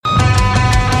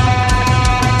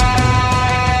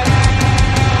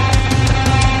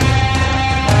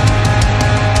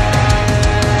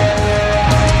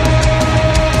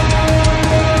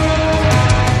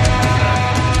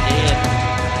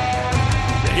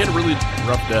had a really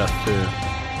rough death,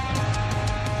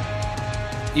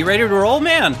 too. You ready to roll,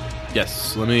 man?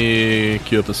 Yes, let me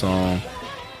cue up the song.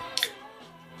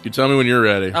 You tell me when you're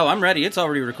ready. Oh, I'm ready. It's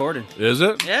already recorded. Is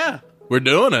it? Yeah. We're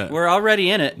doing it. We're already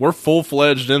in it. We're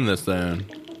full-fledged in this thing.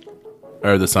 I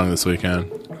heard this song this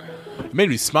weekend. It made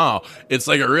me smile. It's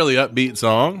like a really upbeat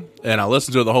song, and I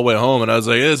listened to it the whole way home, and I was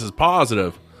like, this is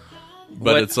positive.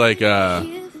 But it's like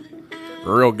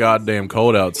real goddamn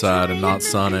cold outside and not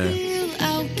sunny.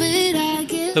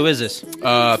 Who is this?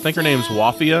 I think her name's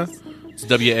Wafia. It's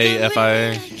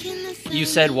W-A-F-I-A. You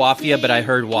said Wafia, but I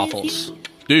heard waffles.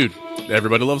 Dude,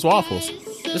 everybody loves waffles.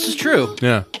 This is true.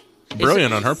 Yeah.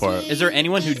 Brilliant on her part. Is there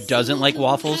anyone who doesn't like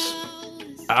waffles?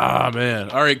 Ah, man.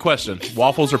 All right, question.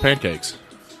 Waffles or pancakes?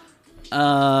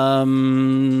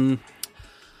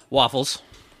 Waffles.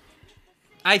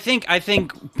 I think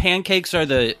pancakes are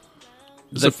the...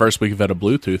 This is the first week we've had a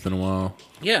Bluetooth in a while.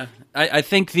 Yeah. I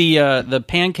think the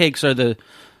pancakes are the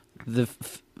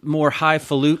more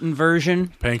highfalutin version.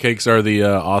 Pancakes are the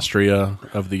Austria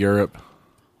of the Europe.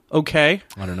 Okay.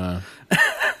 I don't know.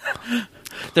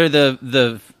 They're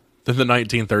the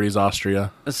 1930s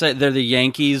Austria. let's say they're the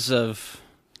Yankees of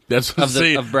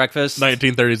breakfast.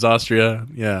 1930s Austria.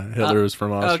 Yeah, Hitler was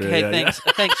from Austria. Okay, yeah, thanks.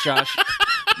 Yeah. Thanks, Josh.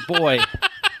 Boy.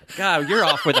 God, you're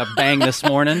off with a bang this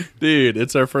morning. Dude,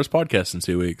 it's our first podcast in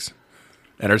 2 weeks.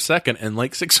 And our second in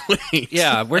like 6 weeks.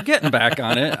 Yeah, we're getting back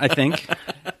on it, I think.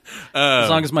 As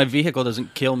long as my vehicle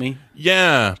doesn't kill me.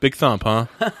 Yeah, big thump, huh?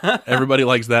 Everybody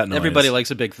likes that noise. Everybody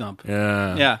likes a big thump.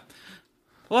 Yeah. Yeah.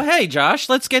 Well, hey, Josh,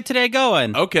 let's get today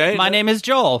going. Okay. My name is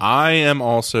Joel. I am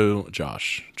also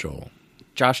Josh Joel.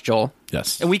 Josh Joel.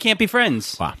 Yes. And we can't be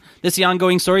friends. Wow. This is the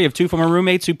ongoing story of two former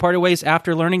roommates who parted ways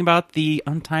after learning about the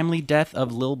untimely death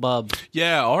of Lil Bub.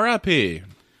 Yeah, R.I.P.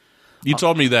 You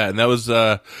told me that, and that was,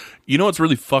 you know what's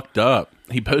really fucked up?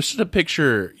 He posted a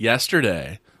picture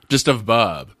yesterday just of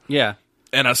Bub. Yeah.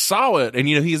 And I saw it, and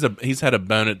you know, he's had a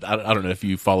bone, I don't know if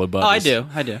you follow Bub. Oh, I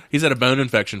do. He's had a bone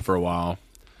infection for a while.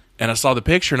 And I saw the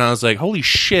picture, and I was like, holy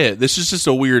shit, this is just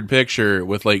a weird picture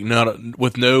with like,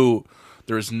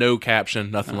 there was no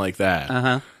caption, nothing like that.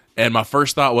 Uh-huh. And my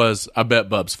first thought was, I bet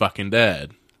Bub's fucking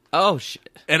dead. Oh, shit.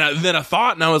 And then I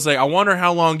thought, and I was like, I wonder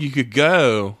how long you could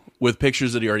go with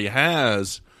pictures that he already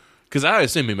has. Because I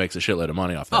assume he makes a shitload of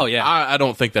money off that. Oh, yeah. I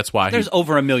don't think that's why There's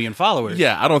over 1 million followers.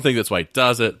 Yeah, I don't think that's why he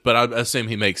does it, but I assume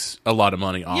he makes a lot of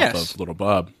money off of Little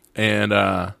Bub. And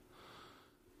I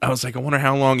was like, I wonder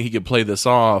how long he could play this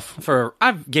off.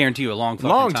 I guarantee you a long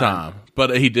time.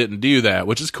 But he didn't do that,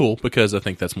 which is cool because I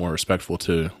think that's more respectful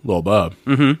to Lil Bub.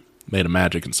 Mm-hmm. Made of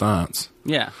magic and science.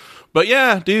 Yeah. But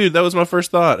yeah, dude, that was my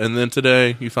first thought. And then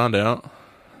today you found out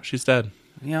she's dead.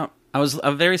 Yeah.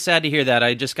 I'm very sad to hear that.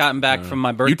 I just gotten back from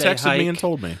my birthday You texted hike. me and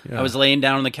told me. Yeah. I was laying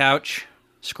down on the couch,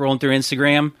 scrolling through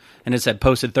Instagram, and it said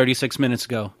posted 36 minutes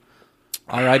ago.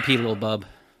 R.I.P. Lil Bub.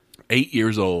 8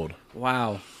 years old.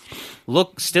 Wow.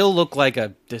 Still look like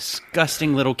a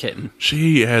disgusting little kitten.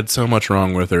 She had so much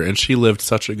wrong with her, and she lived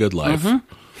such a good life.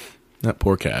 Mm-hmm. That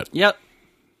poor cat. Yep.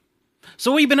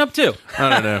 So what you been up to? I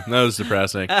don't know. That was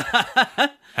depressing.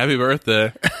 Happy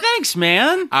birthday. Thanks,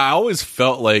 man. I always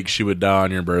felt like she would die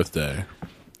on your birthday.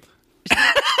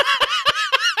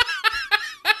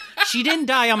 She didn't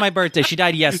die on my birthday. She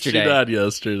died yesterday. She died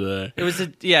yesterday. It was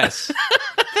yes.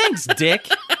 Thanks, Dick.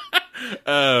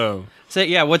 Oh. So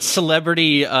yeah, what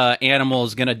celebrity animal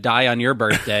is gonna die on your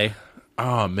birthday?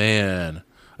 Oh man,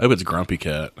 I hope it's Grumpy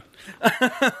Cat.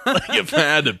 Like if I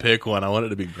had to pick one, I want it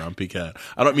to be Grumpy Cat.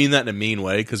 I don't mean that in a mean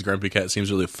way because Grumpy Cat seems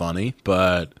really funny,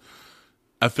 but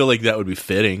I feel like that would be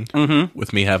fitting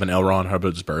with me having L. Ron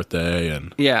Hubbard's birthday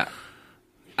and yeah.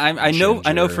 I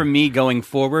know. For me going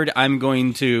forward, I'm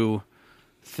going to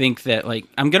think that like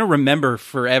I'm gonna remember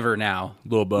forever now.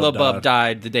 Lil Bub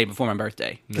died the day before my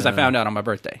birthday because I found out on my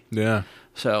birthday. Yeah.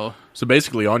 So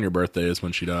basically, on your birthday is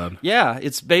when she died. Yeah,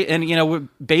 and we're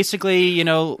basically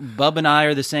Bub and I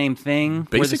are the same thing.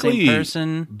 We're the same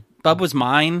person. Bub was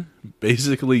mine.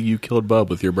 Basically, you killed Bub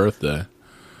with your birthday.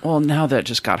 Well, now that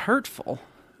just got hurtful.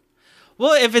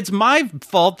 Well, if it's my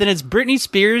fault, then it's Britney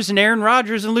Spears and Aaron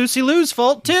Rodgers and Lucy Liu's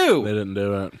fault too. They didn't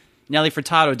do it. Nelly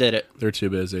Furtado did it. They're too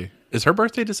busy. Is her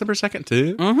birthday December 2nd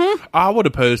too? Mm-hmm. I would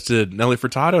have posted Nelly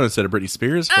Furtado instead of Britney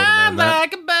Spears. I'm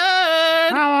like a bird.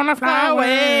 I wanna fly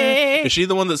away. Is she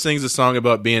the one that sings a song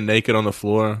about being naked on the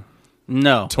floor?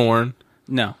 No. Torn?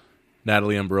 No.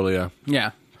 Natalie Imbruglia.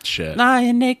 Yeah. Shit.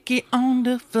 Lying naked on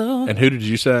the floor. And who did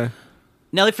you say?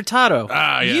 Nelly Furtado.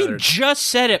 Ah, yeah, you just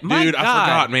said it. My Dude, God. I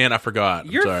forgot, man. I forgot.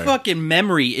 I'm Your sorry. fucking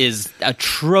memory is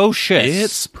atrocious.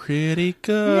 It's pretty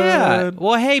good. Yeah.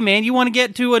 Well, hey, man, you want to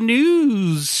get to a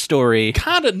news story?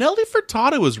 Kind of. Nelly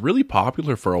Furtado was really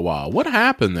popular for a while. What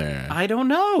happened there? I don't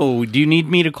know. Do you need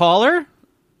me to call her?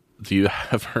 Do you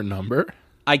have her number?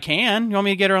 I can. You want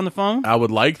me to get her on the phone? I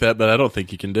would like that, but I don't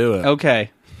think you can do it.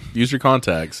 Okay. Use your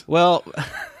contacts. Well,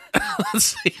 Let's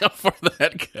see how far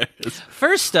that goes.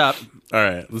 first up, All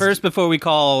right. first before we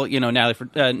call, Nelly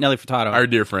Furtado. Our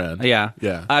dear friend. Yeah.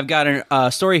 Yeah. I've got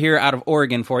a story here out of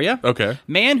Oregon for you. Okay.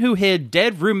 Man who hid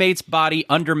dead roommate's body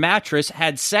under mattress,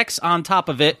 had sex on top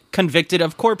of it, convicted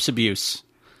of corpse abuse.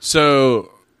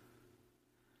 So,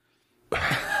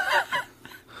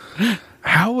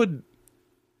 how would...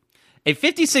 A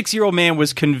 56-year-old man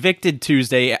was convicted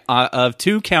Tuesday of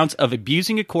 2 counts of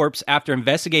abusing a corpse after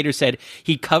investigators said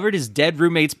he covered his dead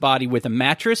roommate's body with a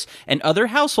mattress and other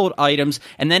household items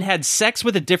and then had sex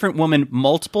with a different woman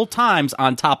multiple times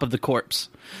on top of the corpse.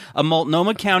 A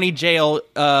Multnomah County jury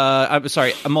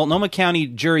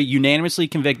unanimously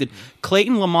convicted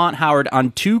Clayton Lamont Howard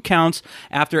on 2 counts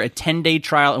after a 10-day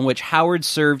trial in which Howard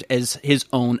served as his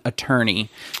own attorney.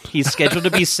 He's scheduled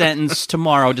to be sentenced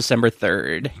tomorrow, December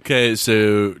 3rd. Okay,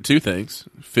 so 2 things.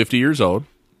 50 years old.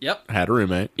 Yep. Had a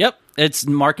roommate. Yep. It's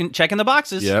checking the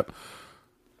boxes. Yep.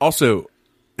 Also,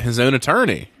 his own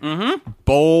attorney. Mm-hmm.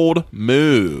 Bold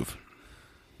move.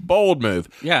 Bold move.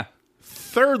 Yeah.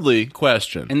 Thirdly,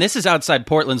 question. And this is outside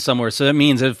Portland somewhere, so that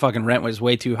means the fucking rent was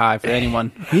way too high for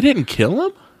anyone. He didn't kill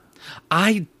him?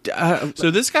 I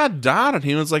So this guy died, and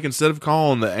he was like, instead of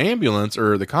calling the ambulance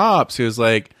or the cops, he was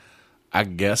like, I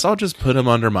guess I'll just put him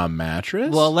under my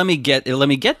mattress? Well, let me get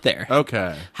there.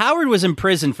 Okay. Howard was in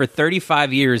prison for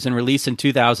 35 years and released in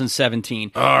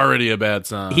 2017. Already a bad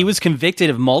sign. He was convicted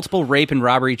of multiple rape and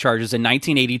robbery charges in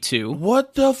 1982.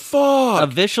 What the fuck?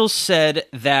 Officials said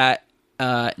that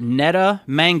Netta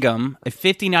Mangum, a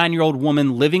 59-year-old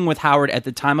woman living with Howard at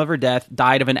the time of her death,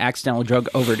 died of an accidental drug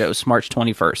overdose March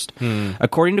 21st.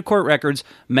 According to court records,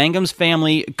 Mangum's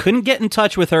family couldn't get in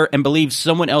touch with her and believed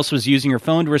someone else was using her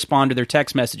phone to respond to their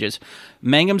text messages.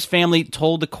 Mangum's family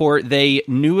told the court they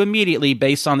knew immediately,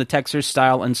 based on the texter's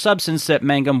style and substance, that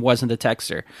Mangum wasn't the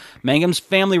texter. Mangum's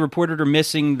family reported her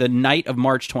missing the night of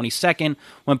March 22nd.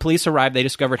 When police arrived, they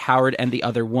discovered Howard and the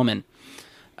other woman.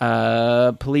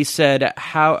 Police said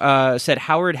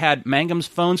Howard had Mangum's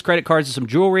phones, credit cards, and some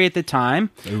jewelry at the time.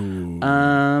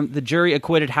 The jury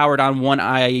acquitted Howard on 1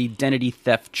 identity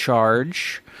theft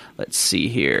charge. Let's see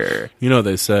here. You know what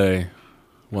they say,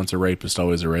 once a rapist,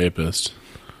 always a rapist.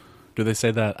 Do they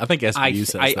say that? I think SVU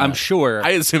says that. I'm sure. I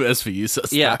assume SVU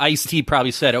says Yeah, that. Ice-T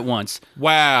probably said it once.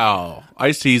 Wow.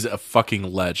 Ice-T's a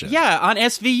fucking legend. Yeah, on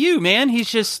SVU, man.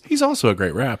 He's also a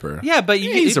great rapper. Yeah, but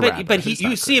He's a rapper.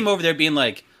 you see him over there being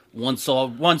like, once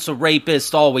a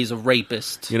rapist, always a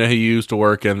rapist. You know, he used to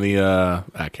work in the,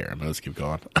 I can't remember. Let's keep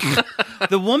going.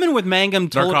 The woman with Mangum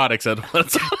told... Narcotics.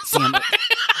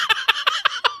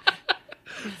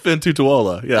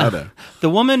 Fentutuola. Yeah, I know. The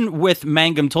woman with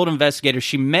Mangum told investigators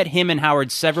she met him and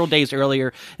Howard several days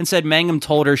earlier and said Mangum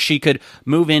told her she could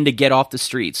move in to get off the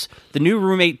streets. The new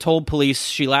roommate told police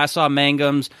she last saw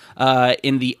Mangum's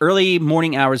in the early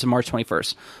morning hours of March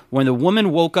 21st. When the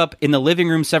woman woke up in the living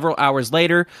room several hours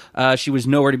later, she was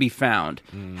nowhere to be found.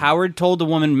 Howard told the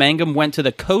woman Mangum went to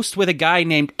the coast with a guy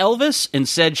named Elvis and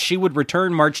said she would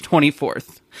return March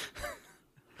 24th.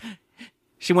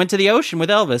 She went to the ocean with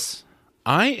Elvis.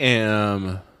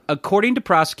 According to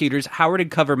prosecutors, Howard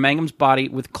had covered Mangum's body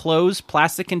with clothes,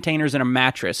 plastic containers, and a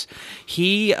mattress.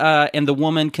 He and the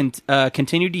woman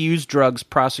continued to use drugs,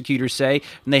 prosecutors say,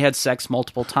 and they had sex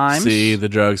multiple times. See, the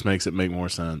drugs makes it make more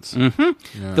sense.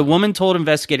 Mm-hmm. Yeah. The woman told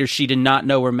investigators she did not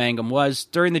know where Mangum was.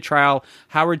 During the trial,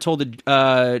 Howard told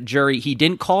the jury he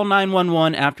didn't call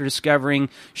 911 after discovering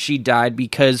she died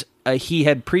because he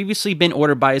had previously been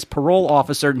ordered by his parole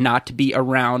officer not to be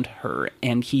around her,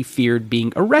 and he feared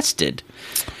being arrested.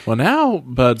 Well, now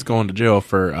Bud's going to jail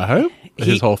for, I hope,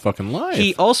 his whole fucking life.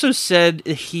 He also said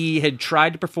he had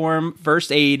tried to perform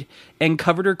first aid and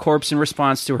covered her corpse in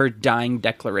response to her dying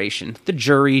declaration. The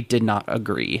jury did not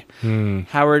agree.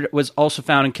 Howard was also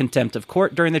found in contempt of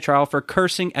court during the trial for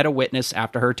cursing at a witness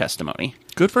after her testimony.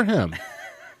 Good for him.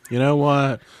 You know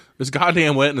what? There's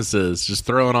goddamn witnesses just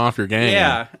throwing off your game.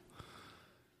 Yeah.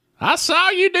 I saw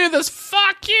you do this.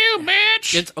 Fuck you,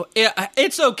 bitch.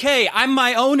 It's okay. I'm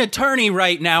my own attorney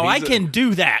right now. I can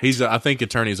do that. I think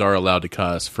attorneys are allowed to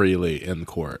cuss freely in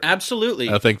court. Absolutely.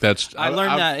 I think that's... I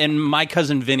learned that in My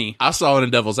Cousin Vinny. I saw it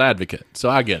in Devil's Advocate, so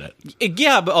I get it.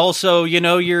 Yeah, but also,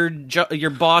 your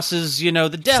boss is, the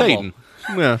devil. Satan.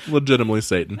 Yeah, legitimately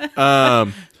Satan.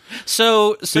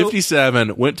 So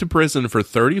 57, went to prison for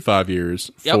 35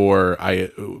 years Yep. for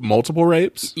multiple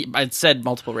rapes. I said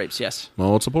multiple rapes, yes.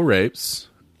 Multiple rapes.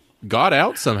 Got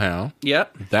out somehow.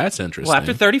 Yep. That's interesting. Well,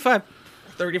 after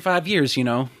 35 years, you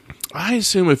know, I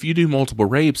assume if you do multiple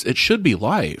rapes, it should be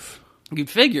life. you'd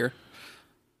figure.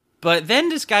 But then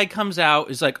this guy comes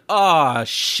out, is like, oh,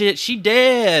 shit, she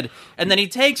dead. And then he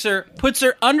takes her, puts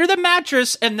her under the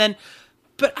mattress, and then...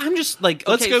 But I'm just like...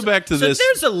 Let's okay, go back to this. So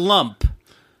there's a lump.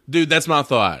 Dude, that's my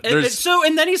thought.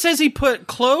 And then he says he put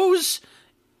clothes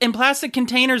in plastic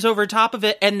containers over top of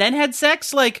it and then had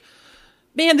sex? Like,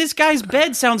 man, this guy's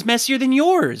bed sounds messier than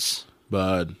yours.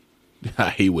 Bud,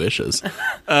 he wishes.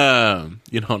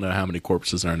 You don't know how many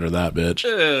corpses are under that bitch.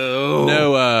 Ew.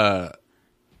 No,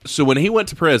 so when he went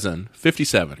to prison,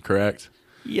 57, correct?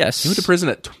 Yes. He went to prison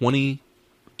at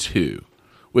 22,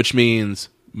 which means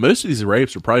most of these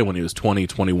rapes were probably when he was 20,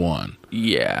 21.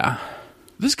 Yeah.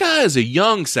 This guy is a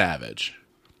young savage.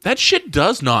 That shit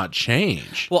does not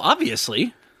change. Well,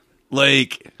 obviously.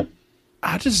 Like,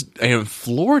 I am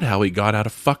floored how he got out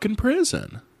of fucking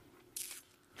prison.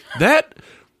 That,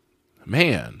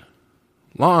 man,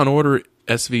 Law and Order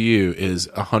SVU is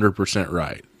 100%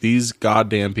 right. These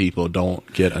goddamn people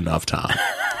don't get enough time.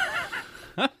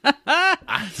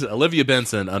 Olivia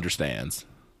Benson understands.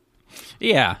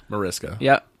 Yeah. Mariska.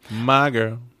 Yep. My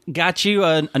girl. Got you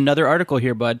another article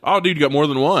here, bud. Oh, dude, you got more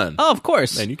than one. Oh, of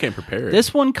course. Man, you came prepared.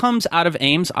 This one comes out of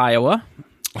Ames, Iowa.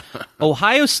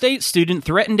 Ohio State student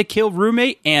threatened to kill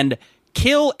roommate and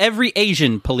kill every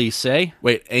Asian, police say.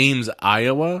 Wait, Ames,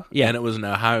 Iowa? Yeah. And it was an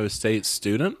Ohio State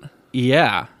student?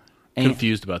 Yeah.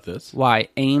 Confused about this. Why?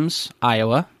 Ames,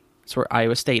 Iowa. That's where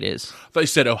Iowa State is. I thought you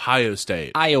said Ohio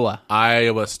State. Iowa.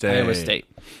 Iowa State. Iowa State.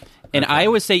 An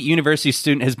Iowa State University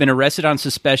student has been arrested on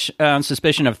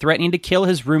suspicion of threatening to kill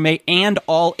his roommate and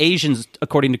all Asians,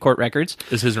 according to court records.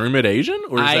 Is his roommate Asian?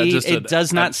 Or is that just it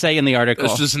does not say in the article.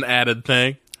 It's just an added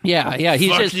thing? Yeah.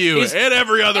 Fuck you and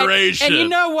every other Asian. And you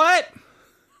know what?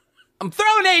 I'm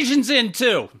throwing Asians in,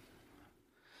 too.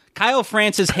 Kyle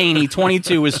Francis Haney,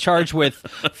 22, was charged with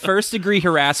first-degree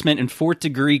harassment and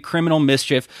fourth-degree criminal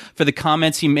mischief for the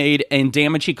comments he made and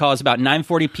damage he caused about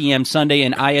 9:40 p.m. Sunday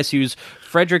in ISU's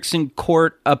Frederickson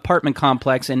Court apartment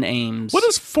complex in Ames. What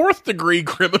is fourth degree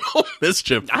criminal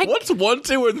mischief? What's 1,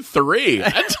 2, and 3? I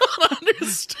don't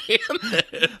understand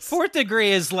this. Fourth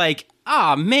degree is like,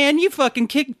 man, you fucking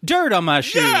kicked dirt on my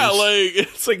shoes. Yeah, like,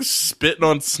 it's like spitting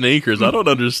on sneakers. I don't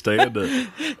understand it.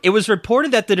 It was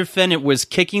reported that the defendant was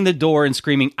kicking the door and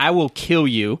screaming, "I will kill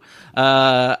you."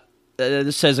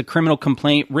 This says a criminal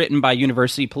complaint written by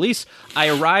university police. I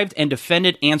arrived and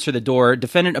defendant answered the door.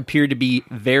 Defendant appeared to be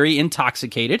very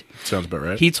intoxicated. Sounds about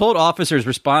right. He told officers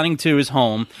responding to his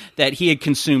home that he had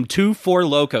consumed 2 Four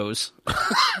Locos.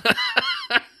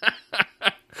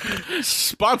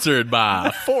 Sponsored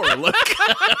by Four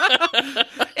Loko.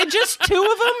 And just 2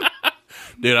 of them?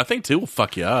 Dude, I think 2 will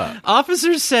fuck you up.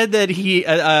 Officers said that he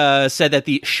said that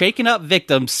the shaken up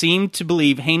victim seemed to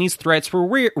believe Haney's threats were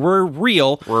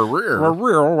real.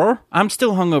 I'm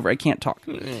still hungover. I can't talk.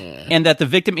 And that the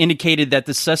victim indicated that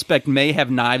the suspect may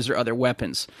have knives or other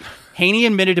weapons. Haney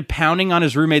admitted to pounding on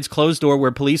his roommate's closed door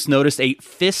where police noticed a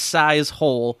fist-size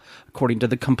hole, according to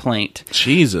the complaint.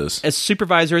 Jesus. A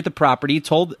supervisor at the property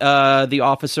told the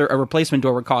officer a replacement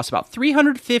door would cost about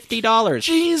 $350.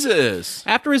 Jesus.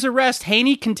 After his arrest,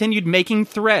 Haney continued making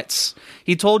threats.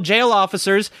 He told jail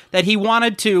officers that he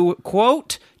wanted to,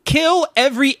 quote, kill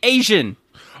every Asian.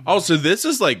 Oh, so this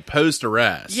is like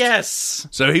post-arrest. Yes.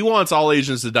 So he wants all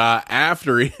Asians to die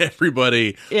after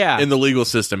everybody in the legal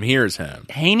system hears him.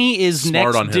 Haney is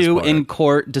Smart next due in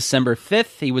court December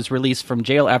 5th. He was released from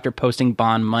jail after posting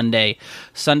bond Monday.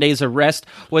 Sunday's arrest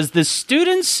was the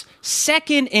student's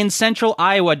second in central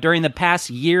Iowa during the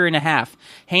past year and a half.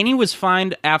 Haney was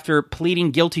fined after pleading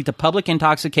guilty to public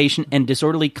intoxication and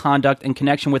disorderly conduct in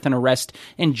connection with an arrest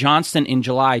in Johnston in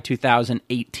July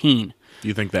 2018. Do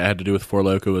you think that had to do with Four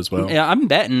Loko as well? Yeah, I'm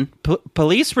betting.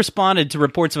 Police responded to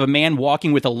reports of a man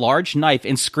walking with a large knife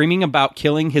and screaming about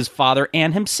killing his father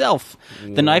and himself.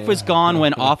 The knife was gone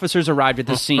when officers arrived at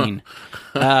the scene.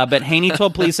 But Haney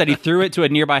told police that he threw it to a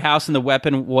nearby house and the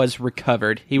weapon was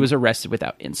recovered. He was arrested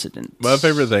without incident. My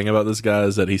favorite thing about this guy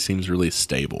is that he seems really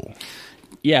stable.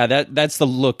 Yeah, that's the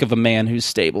look of a man who's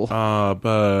stable.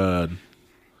 But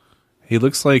he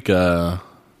looks like Keller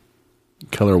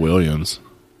Williams.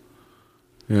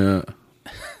 Yeah.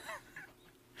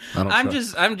 I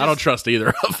don't trust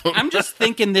either of them. I'm just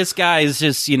thinking this guy is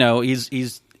just,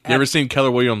 he's You ever seen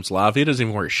Keller Williams live? He doesn't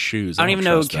even wear shoes. I don't even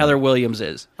know who trust Keller him. Williams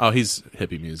is. Oh, he's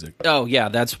hippie music. Oh, yeah,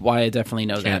 that's why I definitely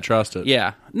know that. Can't trust it.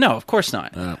 Yeah. No, of course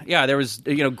not. Yeah, there was,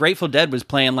 Grateful Dead was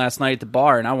playing last night at the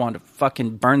bar, and I wanted to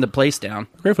fucking burn the place down.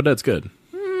 Grateful Dead's good.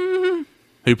 Who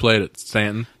played it?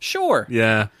 Stanton? Sure.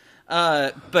 Yeah.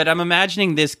 But I'm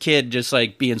imagining this kid just,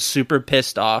 like, being super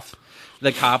pissed off.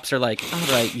 The cops are like, all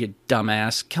right, you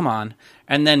dumbass, come on.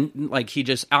 And then, like, he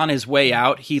just, on his way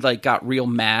out, he, like, got real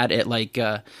mad at, like,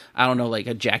 I don't know, like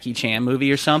a Jackie Chan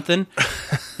movie or something.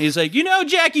 He's like,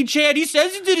 Jackie Chan, he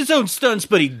says he did his own stunts,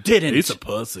 but he didn't. He's a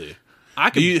pussy.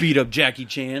 I could beat up Jackie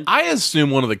Chan. I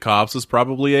assume one of the cops was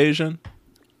probably Asian.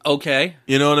 Okay.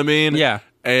 You know what I mean? Yeah.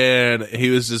 And he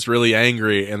was just really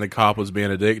angry, and the cop was being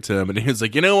a dick to him. And he was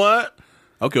like, you know what?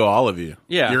 I'll kill all of you.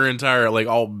 Yeah. Your entire, like,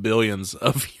 all billions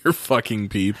of your fucking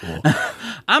people.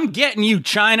 I'm getting you,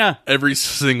 China. Every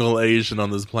single Asian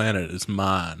on this planet is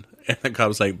mine. And the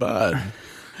cop's like, bud,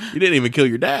 you didn't even kill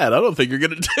your dad. I don't think you're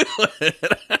going to do it.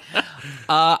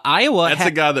 Iowa. That's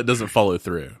a guy that doesn't follow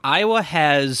through. Iowa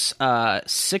has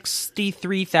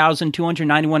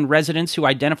 63,291 residents who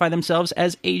identify themselves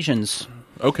as Asians.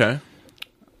 Okay.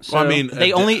 So Well, I mean,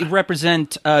 they only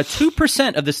represent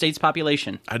 2% of the state's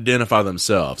population. Identify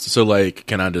themselves. So, like,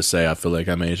 can I just say I feel like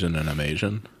I'm Asian and I'm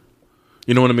Asian?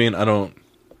 You know what I mean? I don't.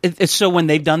 So when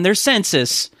they've done their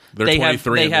census, They're they have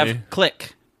 23andMe.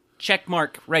 click, check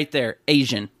mark right there,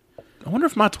 Asian. I wonder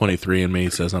if my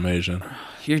 23andMe says I'm Asian.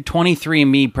 Your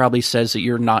 23andMe probably says that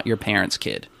you're not your parents'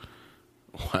 kid.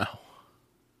 Wow.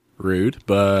 Rude,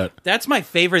 but That's my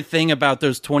favorite thing about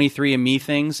those 23andMe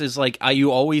things is like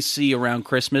you always see around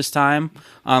Christmas time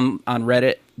on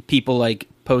Reddit people like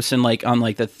posting like on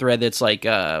like the thread that's like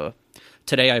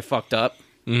today I fucked up.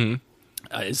 Mm-hmm.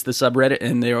 Is the subreddit,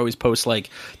 and they always post like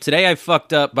today I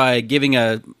fucked up by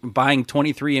buying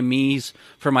 23andMe's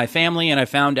for my family, and I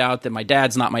found out that my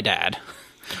dad's not my dad.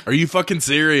 are you fucking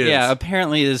serious? Yeah,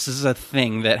 apparently this is a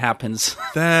thing that happens.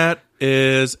 That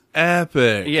is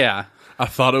epic. Yeah. I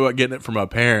thought about getting it for my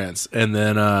parents, and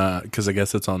then because I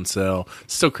guess it's on sale,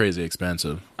 it's still crazy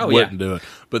expensive. Oh, Wouldn't yeah. do it.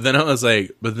 But then I was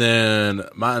like, but then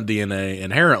my DNA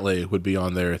inherently would be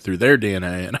on there through their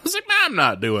DNA, and I was like, nah, I'm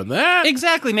not doing that.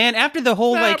 Exactly, man. After the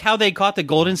whole like how they caught the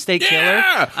Golden State Killer,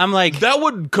 I'm like, that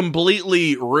would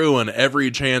completely ruin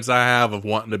every chance I have of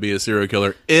wanting to be a serial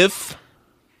killer if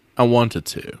I wanted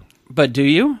to. but do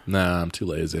you? Nah, I'm too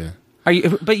lazy. Are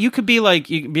you? But you could be like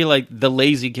the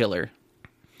lazy killer.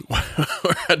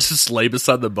 I'd just lay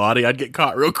beside the body. I'd get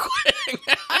caught real quick.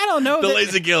 I don't know. The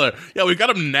lazy killer. Yeah, we got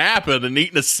him napping and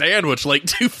eating a sandwich like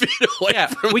 2 feet away Yeah,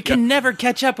 from we can never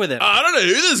catch up with him. I don't know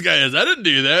who this guy is. I didn't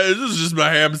do that. This is just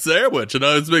my ham sandwich, and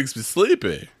it makes me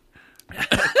sleepy.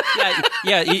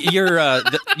 Yeah.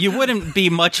 You wouldn't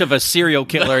be much of a serial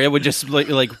killer. It would just like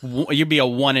you'd be a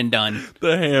one and done.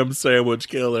 The ham sandwich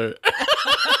killer.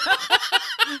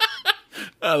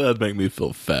 Oh, that'd make me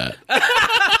feel fat.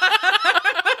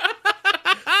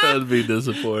 That'd be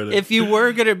disappointing. If you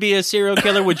were gonna be a serial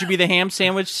killer, would you be the ham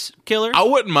sandwich killer? I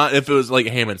wouldn't mind if it was like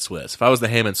ham and Swiss. If I was the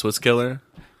ham and Swiss killer.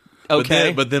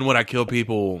 Okay. But then would I kill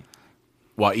people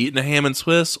while eating a ham and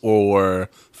Swiss or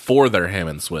for their ham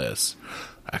and Swiss?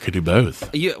 I could do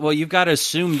both. You've got to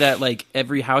assume that like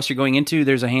every house you're going into,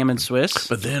 there's a ham and Swiss.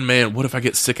 But then, man, what if I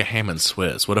get sick of ham and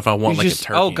Swiss? What if I want You like a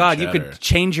turkey? oh God, and you cheddar? could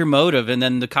change your motive, and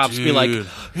then the cops be like,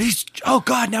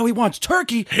 Dude. now he wants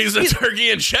turkey. He's a turkey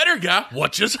and cheddar guy.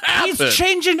 What just happened? He's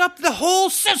changing up the whole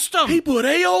system. He put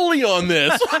aioli on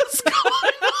this. What's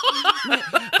going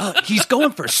He's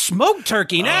going for smoked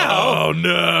turkey now. Oh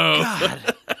no!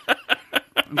 God.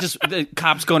 Just the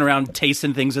cops going around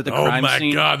tasting things at the Oh crime my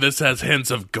scene. god! This has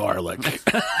hints of garlic.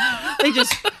 They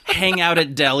just hang out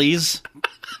at delis.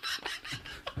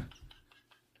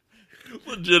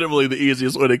 Legitimately, the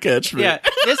easiest way to catch me. Yeah,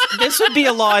 this would be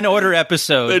a Law and Order They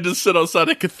episode. just sit outside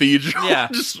a cathedral. Yeah.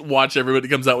 Just watch everybody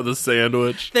comes out with a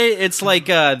sandwich. It's like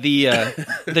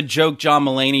the joke John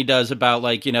Mulaney does about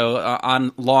like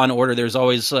on Law and Order. There's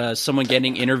always someone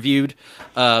getting interviewed,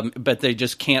 but they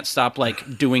just can't stop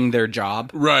like doing their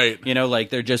job. Right. Like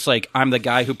they're just like, I'm the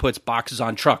guy who puts boxes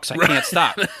on trucks. I can't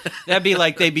stop. That'd be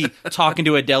like they'd be talking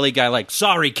to a deli guy like,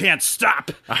 sorry, can't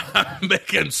stop. I'm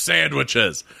making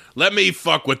sandwiches. Let me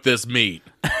fuck with this meat.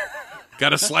 Got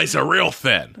to slice it real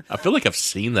thin. I feel like I've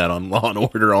seen that on Law and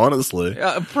Order, honestly.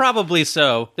 Probably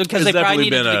so, because It's they probably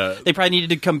definitely needed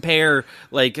to compare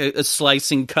like a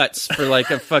slicing cuts for like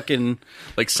a fucking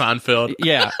Like Seinfeld.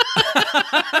 yeah.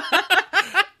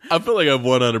 I feel like I've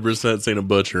 100% seen a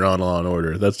butcher on Law and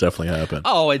Order. That's definitely happened.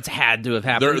 Oh, it's had to have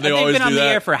happened. They They've always been on do the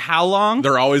that. air for how long?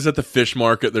 They're always at the fish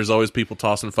market. There's always people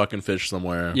tossing fucking fish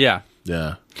somewhere. Yeah.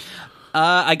 Yeah.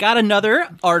 I got another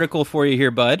article for you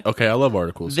here, bud. Okay, I love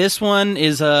articles. This one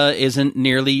isn't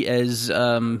nearly as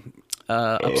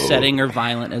upsetting or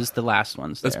violent as the last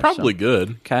ones. That's probably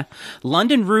good. Okay.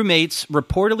 London roommates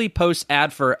reportedly post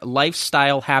ad for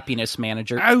lifestyle happiness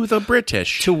manager Oh, the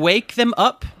British. to wake them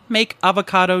up, make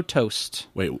avocado toast.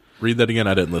 Wait, read that again.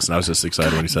 I didn't listen. I was just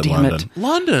excited when you said Damn London. it.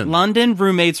 London. London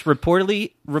roommates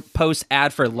reportedly post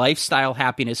ad for lifestyle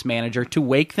happiness manager to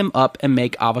wake them up and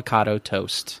make avocado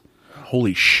toast.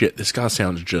 Holy shit, this guy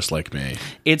sounds just like me.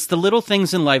 It's the little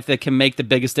things in life that can make the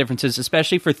biggest differences,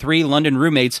 especially for 3 London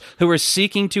roommates who are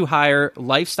seeking to hire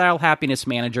lifestyle happiness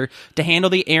manager to handle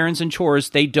the errands and chores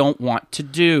they don't want to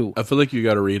do. I feel like you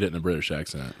got to read it in a British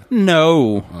accent.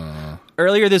 No.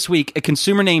 Earlier this week, a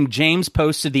consumer named James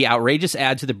posted the outrageous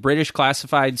ad to the British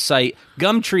classified site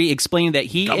Gumtree, explaining that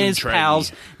he and his Gumtree.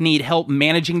 pals need help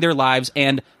managing their lives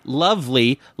and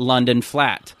lovely London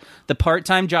flat. The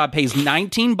part-time job pays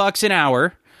 $19 an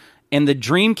hour, and the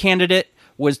dream candidate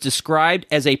was described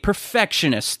as a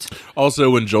perfectionist. Also,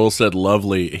 when Joel said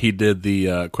lovely, he did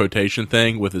the quotation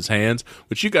thing with his hands,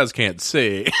 which you guys can't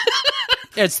see.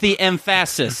 It's the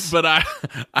emphasis. But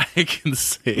I can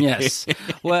see. Yes.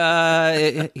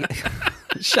 Well,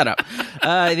 shut up.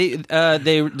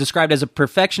 They described as a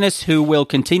perfectionist who will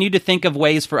continue to think of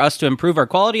ways for us to improve our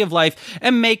quality of life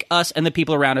and make us and the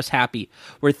people around us happy.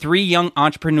 We're 3 young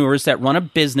entrepreneurs that run a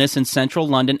business in central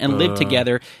London and live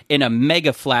together in a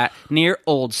mega flat near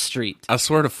Old Street. I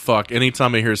swear to fuck,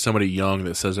 anytime I hear somebody young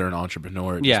that says they're an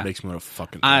entrepreneur, it just makes me want to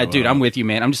fucking Dude, I'm with you,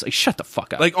 man. I'm just like, shut the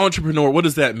fuck up. Like, entrepreneur, what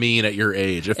does that mean at your age?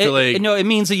 I feel like... No, it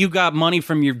means that you got money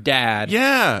from your dad.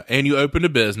 Yeah, and you opened a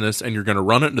business, and you're going to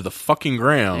run it into the fucking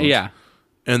ground. Yeah.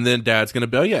 And then dad's going to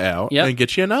bail you out Yep. and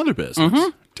get you another business.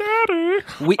 Daddy,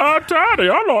 Daddy,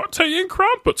 I like tea and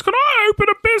crumpets. Can I open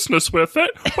a business with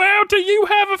it? Well, do you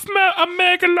have a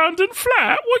mega London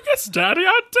flat? Well, yes, Daddy,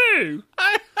 I do.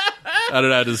 How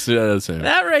did I just say that?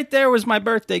 That right there was my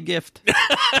birthday gift.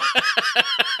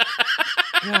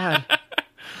 God.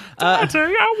 Daddy,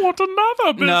 I want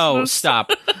another business. No,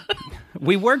 stop.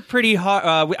 We work pretty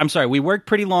hard. We work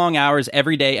pretty long hours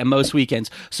every day and most weekends.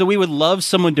 So we would love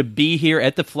someone to be here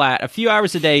at the flat a few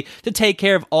hours a day to take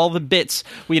care of all the bits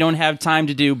we don't have time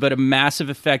to do, but a massive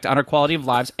effect on our quality of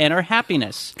lives and our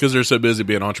happiness. Because they're so busy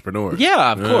being entrepreneurs.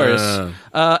 Yeah, of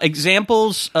course.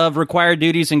 Examples of required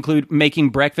duties include making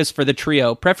breakfast for the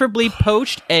trio, preferably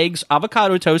poached eggs,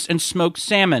 avocado toast, and smoked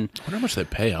salmon. I wonder how much they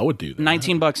pay. I would do that.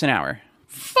 $19 an hour.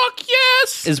 Fuck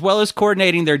yes! As well as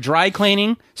coordinating their dry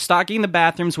cleaning, stocking the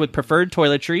bathrooms with preferred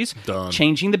toiletries, Done.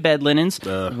 changing the bed linens,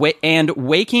 and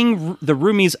waking the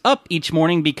roomies up each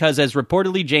morning because, as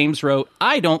reportedly James wrote,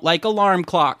 I don't like alarm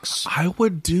clocks. I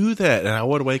would do that, and I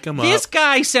would wake them This up.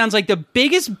 guy sounds like the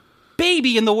biggest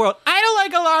baby in the world. I don't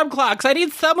like alarm clocks. I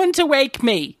need someone to wake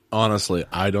me. Honestly,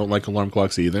 I don't like alarm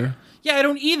clocks either. Yeah, I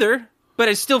don't either, but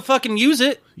I still fucking use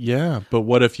it. Yeah, but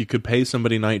what if you could pay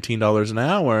somebody $19 an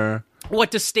hour?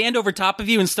 What, to stand over top of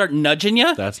you and start nudging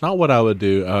you? That's not what I would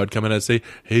do. I would come in and say,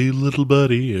 hey, little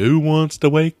buddy, who wants to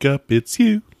wake up? It's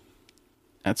you.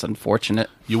 That's unfortunate.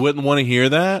 You wouldn't want to hear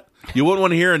that? You wouldn't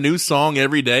want to hear a new song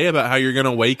every day about how you're going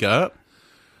to wake up?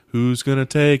 Who's going to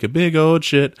take a big old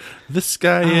shit? This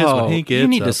guy is when he gets you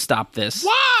need up. to stop this.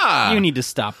 Why? You need to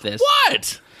stop this.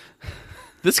 What?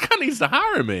 This guy needs to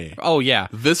hire me. Oh, yeah.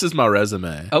 This is my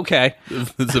resume. Okay.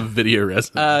 It's a video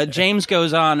resume. James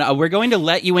goes on, we're going to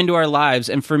let you into our lives,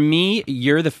 and for me,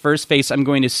 you're the first face I'm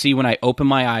going to see when I open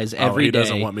my eyes every he day.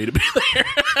 doesn't want me to be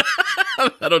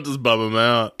there. That'll just bum him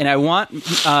out. And I want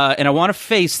a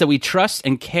face that we trust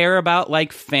and care about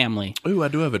like family. Ooh, I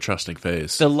do have a trusting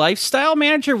face. The lifestyle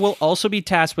manager will also be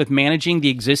tasked with managing the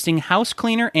existing house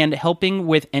cleaner and helping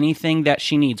with anything that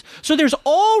she needs. So there's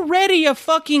already a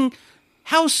fucking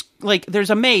house, like,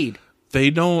 there's a maid. They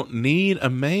don't need a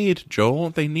maid, Joel.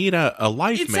 They need a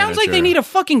life manager. It sounds like they need a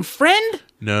fucking friend.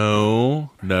 No.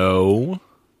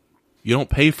 You don't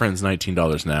pay friends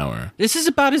 $19 an hour. This is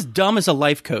about as dumb as a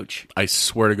life coach. I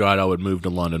swear to God, I would move to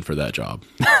London for that job.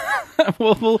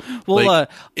 we'll Like,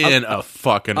 in a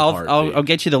fucking heartbeat. I'll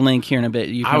get you the link here in a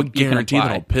bit. I would guarantee they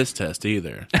apply. don't piss test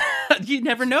either. You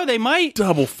never know, they might.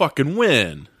 Double fucking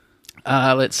win.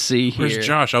 Let's see here. Where's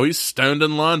Josh? Oh, he's stoned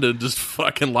in London just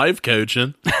fucking life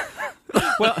coaching.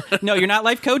 Well, no, you're not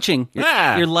life coaching.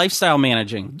 You're lifestyle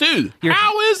managing. Dude,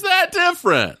 how is that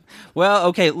different? Well,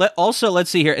 okay, let's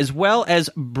see here. As well as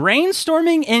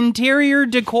brainstorming interior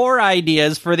decor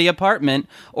ideas for the apartment,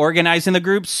 organizing the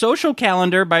group's social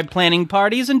calendar by planning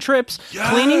parties and trips,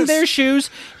 cleaning their shoes,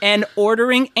 and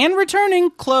ordering and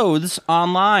returning clothes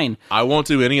online. I won't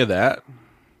do any of that.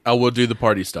 I will do the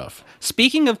party stuff.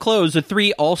 Speaking of clothes, the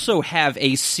three also have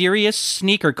a serious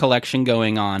sneaker collection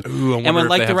going on. Ooh, I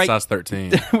wonder if they have size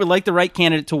 13. Would like the right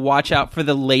candidate to watch out for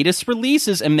the latest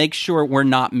releases and make sure we're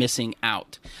not missing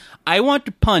out. I want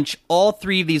to punch all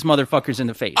three of these motherfuckers in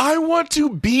the face. I want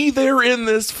to be there in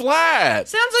this flat.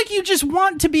 Sounds like you just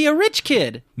want to be a rich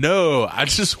kid. No, I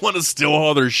just want to steal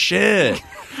all their shit.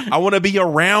 I want to be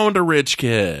around a rich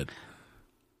kid.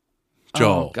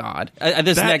 Joel. Oh, God. I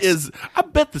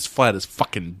bet this flat is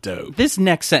fucking dope. This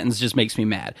next sentence just makes me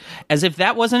mad. As if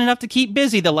that wasn't enough to keep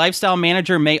busy, the lifestyle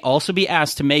manager may also be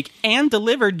asked to make and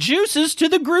deliver juices to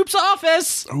the group's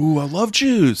office. Ooh, I love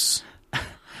juice.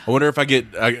 I wonder if I get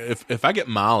if I get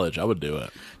mileage, I would do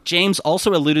it. James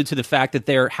also alluded to the fact that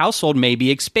their household may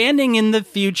be expanding in the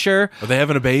future. Are they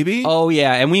having a baby? Oh,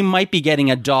 yeah, and we might be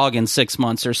getting a dog in 6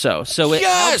 months or so. So it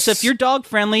helps if you're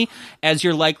dog-friendly, as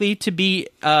you're likely to be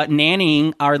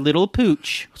nannying our little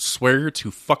pooch. Swear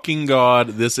to fucking God,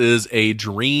 this is a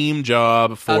dream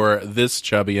job for this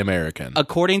chubby American.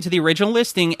 According to the original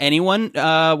listing, anyone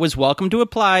was welcome to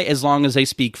apply as long as they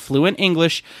speak fluent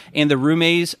English, and the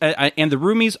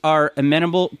roomies are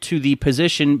amenable to the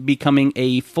position becoming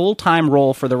a full-time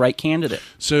role for the right candidate.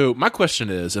 So my question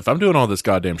is, if I'm doing all this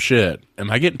goddamn shit,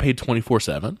 am I getting paid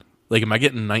 24/7? Like, am I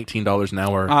getting $19 an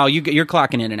hour? Oh, you're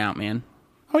clocking in and out, man.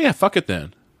 Oh yeah, fuck it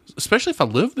then. Especially if I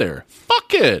live there.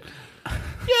 Fuck it.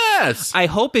 Yes. I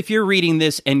hope if you're reading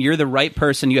this and you're the right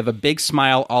person, you have a big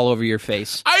smile all over your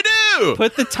face. I do.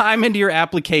 Put the time into your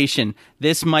application.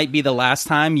 This might be the last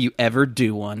time you ever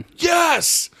do one.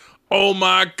 Yes. Oh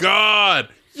my God.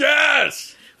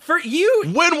 Yes. For you.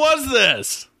 When was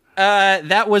this?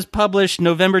 That was published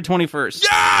November 21st.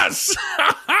 Yes!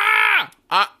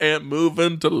 I am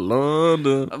moving to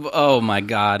London. Oh, my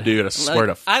God. Dude, I swear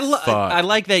to fuck. I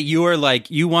like that you are like,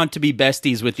 you want to be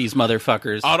besties with these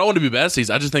motherfuckers. I don't want to be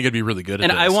besties. I just think I'd be really good at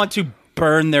and this. I want to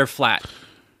burn their flat.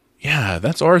 Yeah,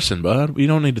 that's arson, bud. You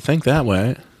don't need to think that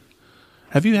way.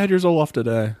 Have you had yours all off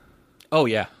today? Oh,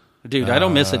 yeah. Dude, I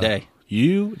don't miss a day.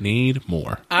 You need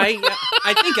more. I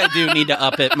think I do need to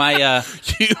up it.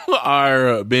 You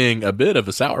are being a bit of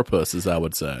a sourpuss, as I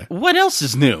would say. What else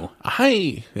is new?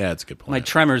 Yeah, that's a good point. My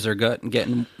tremors are good and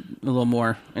getting a little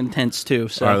more intense too.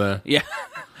 So. Are they? Yeah.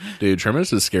 Dude, Tremors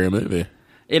is a scary movie.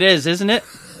 It is, isn't it?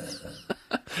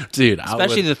 Dude,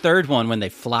 especially the third one when they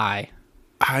fly.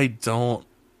 I don't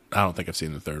think I've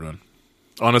seen the third one.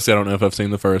 Honestly, I don't know if I've seen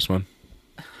the first one.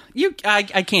 I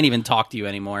can't even talk to you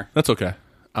anymore. That's okay.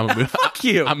 Fuck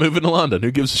you. I'm moving to London. Who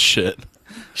gives a shit?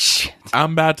 Shit.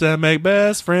 I'm about to make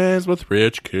best friends with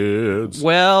rich kids.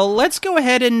 Well, let's go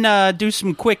ahead and do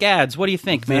some quick ads. What do you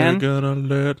think, man? They're gonna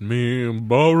let me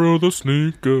borrow the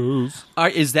sneakers.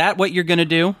 Is that what you're gonna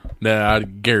do? Nah, I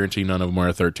guarantee none of them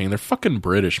are 13. They're fucking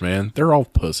British, man. They're all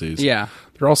pussies. Yeah.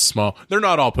 They're all small. They're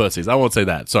not all pussies. I won't say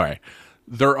that. Sorry.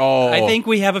 They're all... I think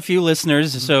we have a few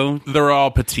listeners, so... They're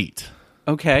all petite.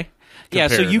 Okay. Yeah,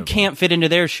 so you can't fit into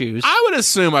their shoes. I would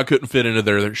assume I couldn't fit into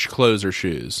their clothes or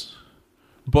shoes.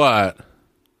 But,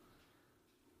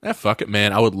 fuck it,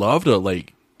 man. I would love to,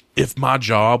 like, if my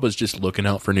job was just looking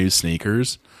out for new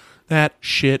sneakers, that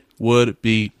shit would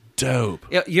be dope.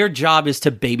 Your job is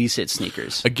to babysit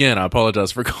sneakers. Again, I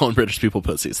apologize for calling British people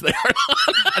pussies. They are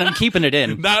not. And I'm keeping it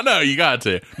in. No, you got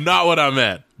to. Not what I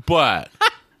meant. But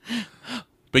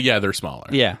yeah, they're smaller.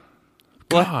 Yeah.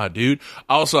 God, dude.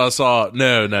 Also, I saw...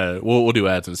 No. We'll do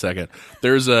ads in a second.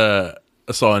 I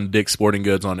saw in Dick's Sporting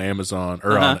Goods on Amazon,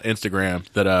 or on Instagram,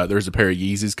 that there's a pair of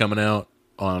Yeezys coming out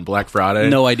on Black Friday.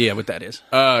 No idea what that is.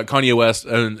 Kanye West,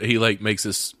 and he makes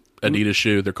this Adidas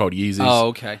shoe. They're called Yeezys. Oh,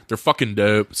 okay. They're fucking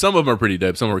dope. Some of them are pretty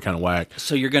dope. Some of them are kind of whack.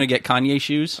 So you're going to get Kanye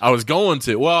shoes? I was going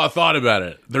to. Well, I thought about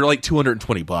it. They're like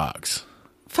 $220.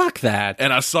 Fuck that.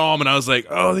 And I saw them, and I was like,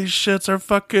 oh, these shits are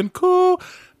fucking cool.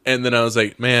 And then I was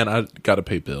like, man, I got to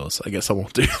pay bills. I guess I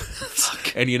won't do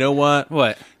this. And you know what?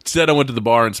 What? Instead, I went to the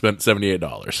bar and spent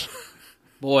 $78.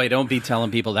 Boy, don't be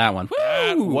telling people that one.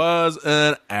 That was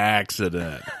an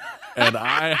accident. And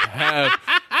I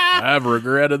have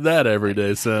regretted that every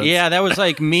day since. Yeah, that was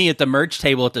like me at the merch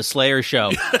table at the Slayer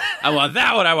show. I want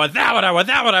that one, I want that one, I want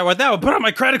that one, I want that one. Put on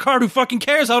my credit card, who fucking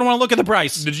cares? I don't want to look at the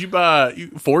price. Did you buy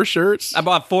 4 shirts? I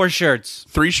bought 4 shirts.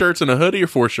 3 shirts and a hoodie or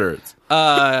 4 shirts?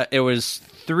 It was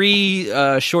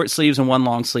 3 short sleeves and 1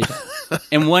 long sleeve.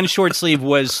 And 1 short sleeve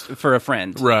was for a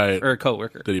friend. Right. Or a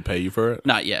coworker. Did he pay you for it?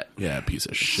 Not yet. Yeah, piece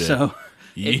of shit. So...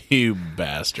 You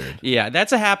bastard. Yeah,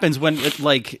 that's what happens when,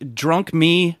 drunk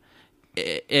me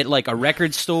at, a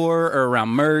record store or around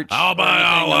merch. I'll buy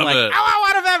all of it. I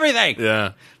want one of everything.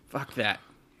 Yeah. Fuck that.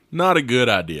 Not a good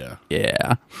idea.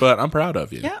 Yeah. But I'm proud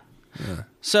of you. Yeah.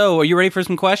 So, are you ready for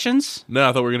some questions? No,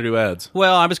 I thought we were going to do ads.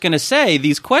 Well, I was going to say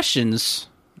these questions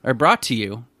are brought to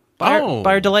you by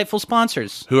our delightful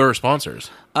sponsors. Who are our sponsors?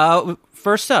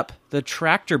 First up, the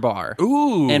Tractor Bar.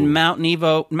 Ooh. And Mount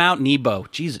Nebo.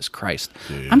 Jesus Christ.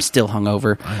 Dude. I'm still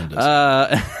hungover.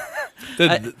 They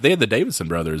had the Davidson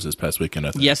brothers this past weekend,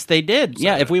 I think. Yes, they did.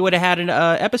 Yeah, if we would have had an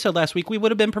episode last week, we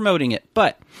would have been promoting it.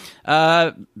 But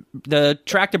the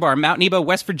Tractor Bar, Mount Nebo,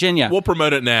 West Virginia. We'll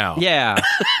promote it now. Yeah.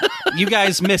 You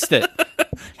guys missed it.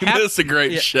 It's a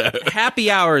great show. Happy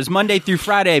hours, Monday through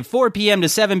Friday, 4 p.m. to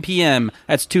 7 p.m.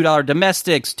 That's $2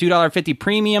 domestics, $2.50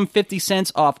 premium, 50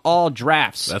 cents off all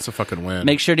drafts. That's a fucking win.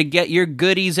 Make sure to get your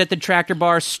goodies at the Tractor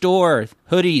Bar store.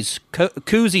 Hoodies,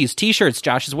 koozies, T-shirts.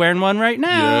 Josh is wearing one right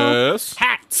now. Yes.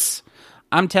 Hats.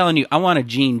 I'm telling you, I want a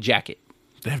jean jacket.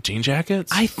 They have jean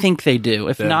jackets? I think they do.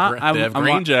 If not, they have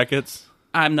green jackets.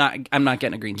 I'm not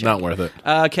getting a green jacket. Not worth it.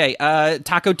 Okay,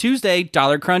 Taco Tuesday,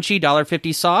 $1 crunchy,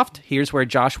 $1.50 soft. Here's where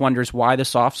Josh wonders why the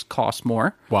softs cost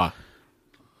more. Why?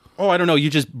 Oh, I don't know. You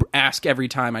just ask every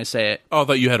time I say it. Oh, I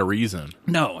thought you had a reason.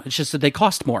 No, it's just that they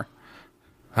cost more.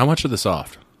 How much are the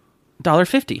soft?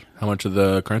 $1.50. How much are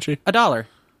the crunchy? $1.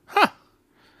 Huh.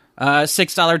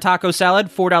 $6 taco salad,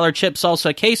 $4 chip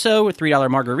salsa queso,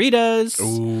 $3 margaritas.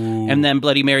 Ooh. And then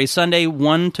Bloody Mary Sunday,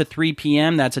 1 to 3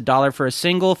 p.m. That's $1 for a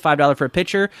single, $5 for a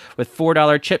pitcher, with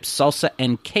 $4 chips, salsa,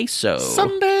 and queso.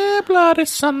 Sunday, Bloody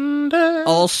Sunday.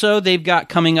 Also, they've got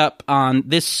coming up on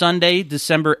this Sunday,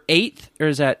 December 8th. Or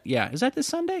is that this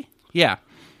Sunday? Yeah.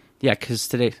 Yeah, because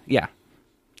today, yeah.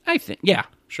 I think, yeah.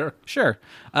 Sure.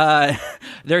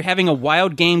 They're having a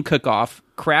wild game cook-off,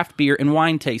 craft beer and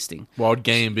wine tasting. Wild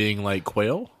game being like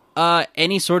quail?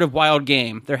 Any sort of wild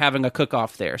game. They're having a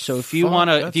cook-off there. So if you want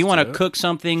to cook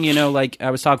something, like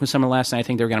I was talking with someone last night, I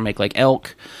think they're going to make like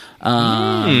elk.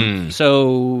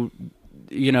 So,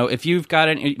 if you've got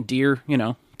a deer,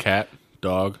 Cat,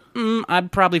 dog. I'd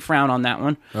probably frown on that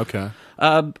one. Okay.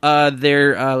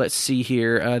 Let's see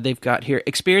here. They've got here,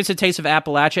 experience the taste of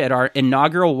Appalachia at our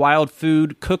inaugural Wild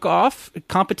Food Cook-Off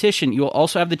competition. You'll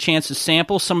also have the chance to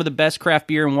sample some of the best craft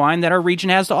beer and wine that our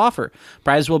region has to offer.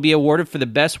 Prizes will be awarded for the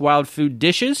best wild food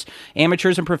dishes.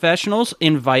 Amateurs and professionals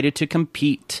invited to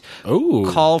compete.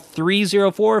 Ooh. Call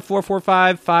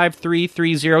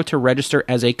 304-445-5330 to register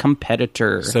as a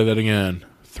competitor. Say that again.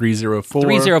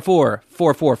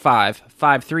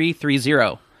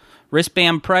 304-445-5330.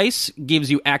 Wristband price gives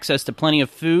you access to plenty of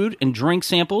food and drink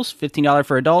samples. $15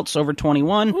 for adults over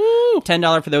 21. Woo!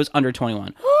 $10 for those under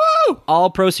 21. Woo! All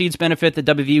proceeds benefit the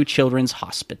WVU Children's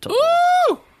Hospital.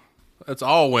 Woo! That's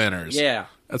all winners. Yeah.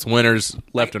 That's winners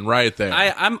left and right there.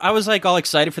 I was like all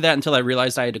excited for that until I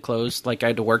realized I had to close. Like I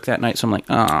had to work that night, so I'm like,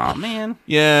 oh man.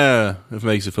 Yeah. If it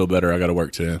makes you feel better, I got to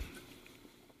work too.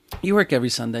 You work every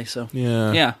Sunday, so.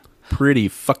 Yeah. Yeah. Pretty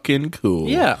fucking cool.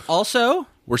 Yeah. Also,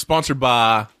 we're sponsored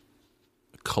by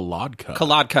Kolodka.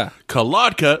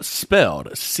 Kolodka, spelled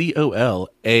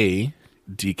Coladka.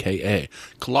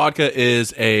 Kolodka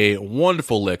is a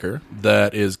wonderful liquor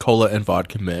that is cola and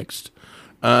vodka mixed.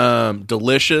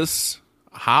 Delicious,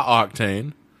 high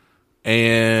octane,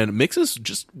 and mixes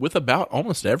just with about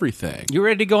almost everything. you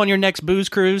ready to go on your next booze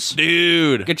cruise?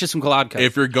 Dude, Get you some Kolodka.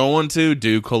 if you're going to,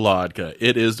 do Kolodka.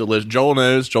 It is delicious. Joel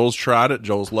knows. Joel's tried it.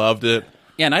 Joel's loved it.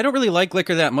 Yeah, and I don't really like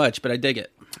liquor that much, but I dig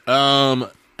it.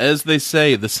 As they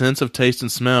say, the sense of taste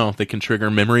and smell, they can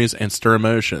trigger memories and stir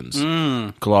emotions.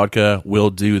 Kolodka will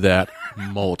do that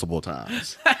multiple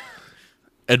times.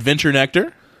 Adventure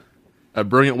Nectar, a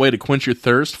brilliant way to quench your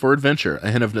thirst for adventure,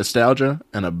 a hint of nostalgia,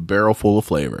 and a barrel full of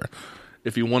flavor.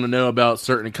 If you want to know about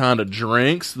certain kind of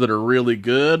drinks that are really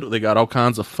good, they got all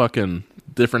kinds of fucking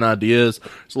different ideas.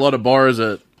 There's a lot of bars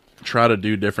that try to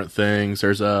do different things.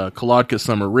 There's a Kolodka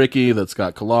Summer Ricky that's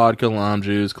got Kolodka, lime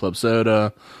juice, club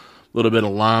soda, a little bit of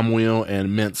lime wheel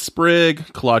and mint sprig.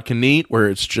 Kolodka Neat, where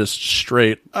it's just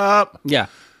straight up. Yeah.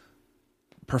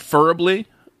 Preferably,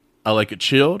 I like it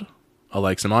chilled. I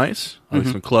like some ice. I like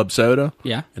some club soda.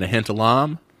 Yeah. And a hint of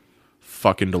lime.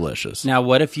 Fucking delicious. Now,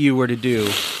 what if you were to do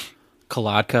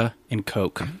Kolodka and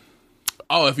Coke?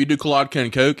 Oh, if you do Kolodka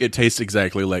and Coke, it tastes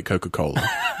exactly like Coca-Cola.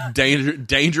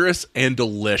 Dangerous and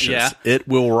delicious. Yeah. It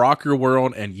will rock your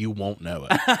world and you won't know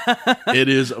it. It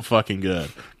is fucking good.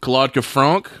 Kolodka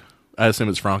Franc. I assume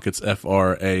it's Franc. It's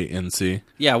Franc.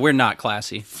 Yeah, we're not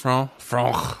classy. Franc.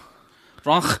 Francais?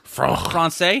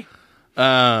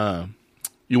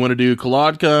 You want to do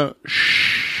Kolodka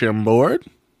Chambord?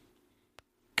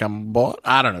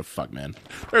 I don't know. Fuck, man.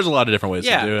 There's a lot of different ways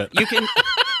to do it. You can,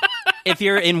 if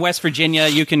you're in West Virginia,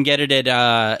 you can get it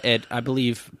at I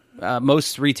believe,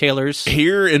 most retailers.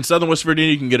 Here in Southern West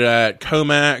Virginia, you can get it at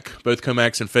Comac, both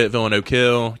Comacs in Fayetteville and Oak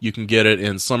Hill. You can get it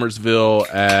in Summersville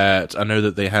I know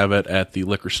that they have it at the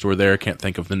liquor store there. I can't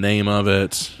think of the name of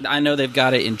it. I know they've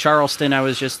got it in Charleston. I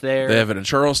was just there. They have it in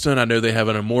Charleston. I know they have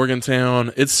it in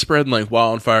Morgantown. It's spreading like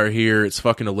wildfire here. It's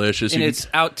fucking delicious. And it's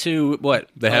out to what?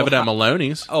 They have it at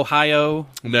Maloney's. Ohio.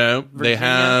 No,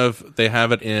 Virginia? they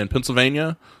have it in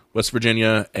Pennsylvania, West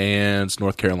Virginia, and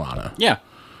North Carolina. Yeah.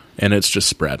 And it's just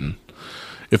spreading.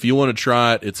 If you want to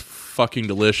try it, it's fucking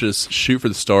delicious. Shoot for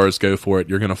the stars. Go for it.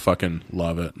 You're going to fucking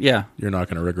love it. Yeah. You're not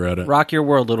going to regret it. Rock your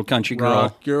world, little country girl.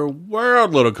 Rock your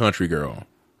world, little country girl.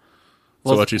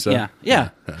 So what you said? Yeah.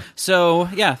 So,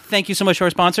 thank you so much to our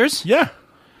sponsors. Yeah.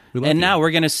 We love And you. now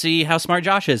we're going to see how smart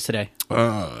Josh is today.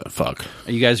 Fuck.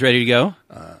 Are you guys ready to go?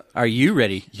 Are you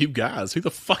ready? You guys, who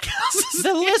the fuck else is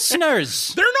The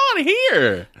listeners. They're not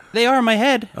here. They are in my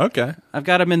head. Okay. I've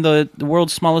got them in the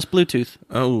world's smallest Bluetooth.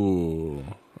 Oh.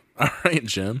 All right,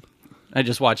 Jim. I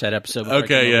just watched that episode. before I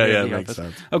Okay, came over yeah, to the makes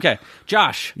office. sense. Okay,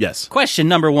 Josh. Yes. Question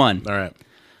number 1. All right.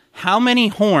 How many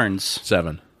horns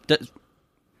 7.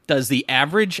 does the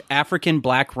average African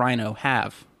black rhino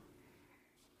have?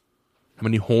 How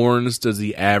many horns does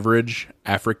the average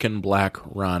African black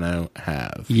rhino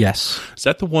have? Yes. Is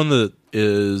that the one that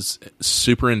is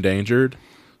super endangered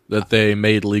that they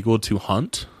made legal to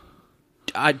hunt?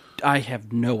 I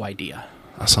have no idea.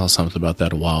 I saw something about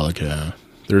that a while ago.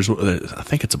 I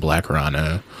think it's a black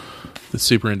rhino that's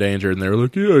super endangered, and they were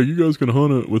like, "Yeah, you guys can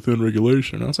hunt it within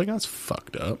regulation." And I was like, "That's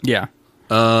fucked up." Yeah.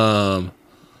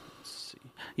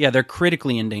 Yeah, they're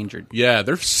critically endangered. Yeah,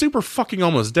 they're super fucking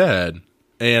almost dead,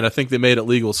 and I think they made it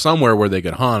legal somewhere where they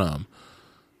could hunt them.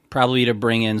 Probably to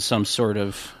bring in some sort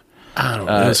of I don't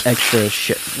know. It's extra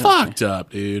shit. fucked up,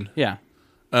 dude. Yeah.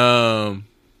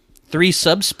 3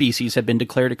 subspecies have been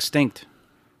declared extinct.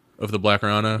 Of the black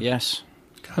rhino. Yes.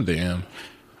 God damn.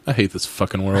 I hate this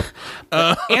fucking world.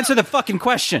 Answer the fucking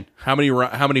question. How many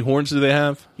horns do they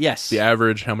have? Yes. The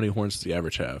average. How many horns does the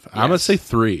average have? I'm gonna say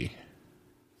 3.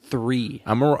 3.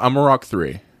 I'm a rock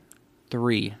 3.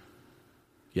 3.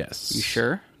 Yes. You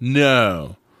sure?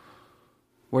 No.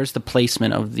 Where's the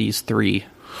placement of these 3?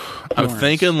 I'm horns?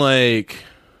 thinking like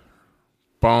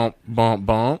bump, bump,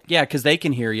 bump. Yeah, because they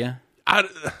can hear you.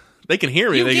 They can hear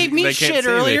me. You they gave me they can't shit see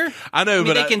me. earlier. I know,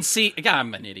 but they can see. God,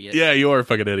 I'm an idiot. Yeah, you are a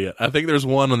fucking idiot. I think there's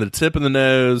one on the tip of the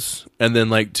nose, and then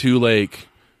like 2 like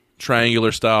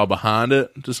triangular style behind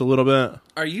it, just a little bit.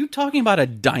 Are you talking about a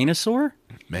dinosaur?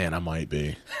 Man, I might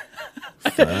be.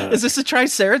 Is this a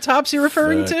triceratops you're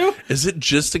referring to? Is it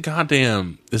just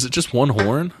is it just one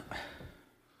horn?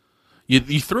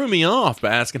 You threw me off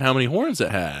by asking how many horns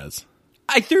it has.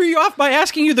 I threw you off by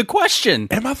asking you the question.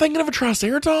 Am I thinking of a I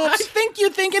triceratops? think you're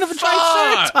thinking of a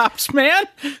triceratops, man.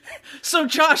 So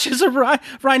Josh is a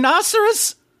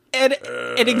rhinoceros, an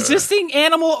existing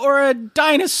animal, or a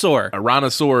dinosaur? A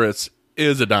rhinoceros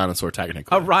is a dinosaur,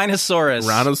 technically. A rhinoceros.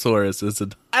 Rhinoceros is a...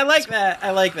 I like that.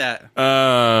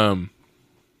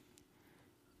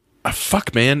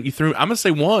 Fuck, man. You threw... I'm gonna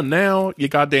say 1 now, you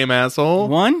goddamn asshole.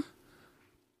 1?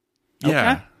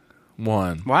 Yeah. Okay.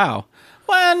 1. Wow.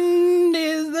 1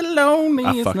 is the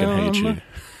loneliest I fucking hate you.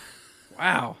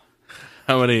 Wow.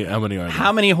 How many are there?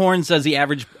 How many horns does the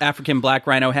average African black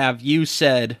rhino have? You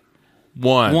said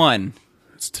 1. 1.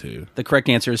 It's 2. The correct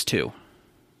answer is 2.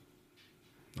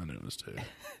 I knew it was 2.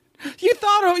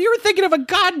 You were thinking of a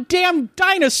goddamn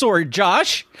dinosaur,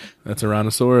 Josh. That's a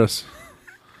rhinoceros.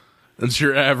 That's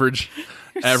your average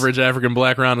African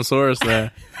black rhinoceros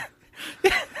there.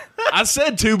 I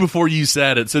said 2 before you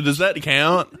said it, so does that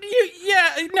count?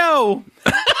 No.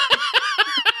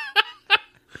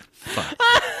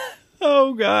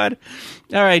 Oh, God.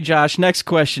 All right, Josh, next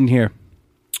question here.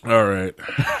 All right.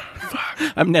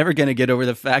 I'm never going to get over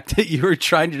the fact that you were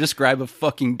trying to describe a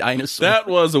fucking dinosaur. That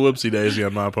was a whoopsie daisy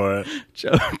on my part.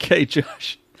 Okay,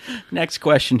 Josh. Next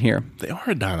question here. They are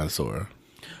a dinosaur.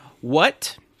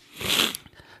 What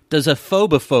does a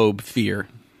phobophobe fear?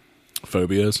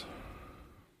 Phobias.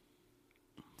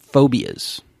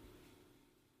 Phobias.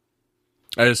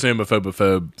 I assume a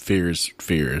phobophobe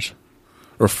fears.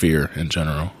 Or fear in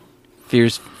general.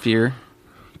 Fears fear?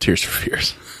 Tears for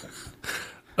fears.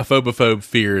 A phobophobe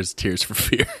fears tears for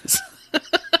fears.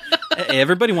 Hey,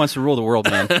 everybody wants to rule the world,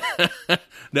 man.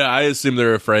 No, I assume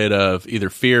they're afraid of either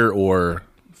fear or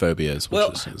phobias.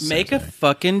 Well, make a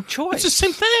fucking choice. It's the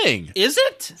same thing. Is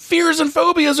it? Fears and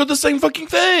phobias are the same fucking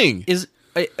thing.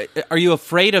 Are you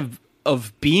afraid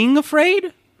of being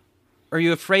afraid? Are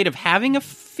you afraid of having a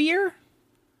fear?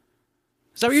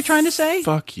 Is that what you're trying to say?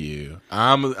 Fuck you.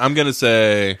 I'm gonna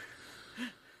say.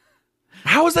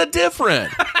 How is that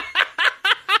different?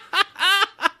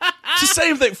 It's the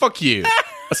same thing. Fuck you.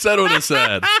 I said what I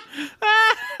said.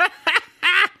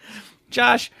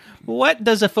 Josh, what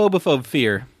does a phobophobe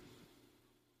fear?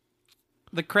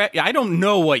 I don't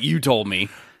know what you told me.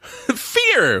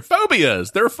 Fear.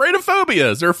 Phobias. They're afraid of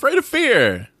phobias. They're afraid of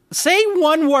fear. Say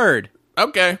one word.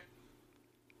 Okay.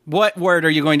 What word are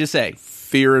you going to say?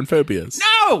 Fear and phobias.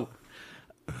 No!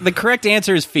 The correct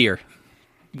answer is fear.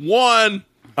 One.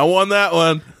 I won that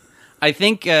one. I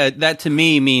think that to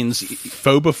me means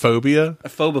Phobophobia? a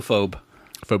phobophobe.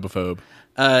 Phobophobe.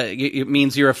 It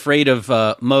means you're afraid of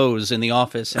Mose in the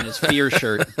office and his fear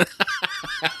shirt.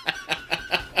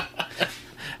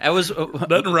 That was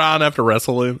Doesn't Ron have to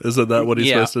wrestle him? Isn't that what he's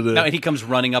supposed to do? No, he comes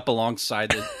running up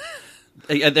alongside the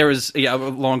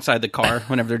alongside the car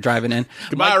whenever they're driving in.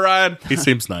 Goodbye, Ryan. He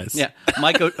seems nice. Yeah,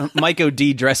 Mike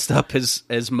O'D dressed up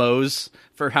as Mose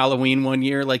for Halloween one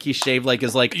year. Like he shaved like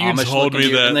his Amish told looking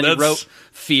me beard, that. and then he That's- wrote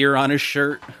fear on his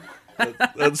shirt.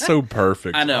 That's so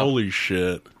perfect. I know. Holy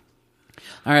shit.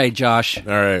 All right, Josh. All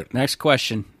right. Next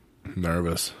question: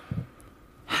 Nervous.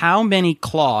 how many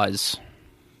claws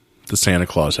Does Santa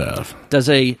Claus have? does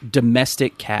a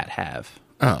domestic cat have?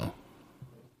 Oh.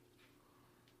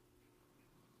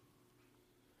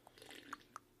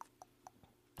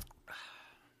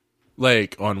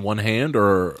 Like on one hand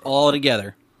or All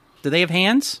together. Do they have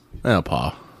hands?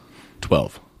 paw?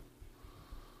 12.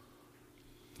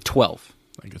 12.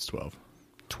 I think it's 12.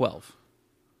 12.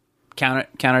 Count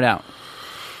it out.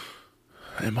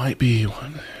 It might be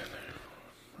one.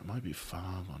 It might be 5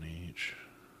 on each.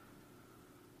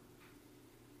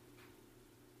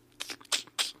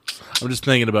 I'm just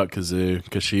thinking about Kazoo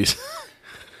because she's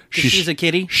She's a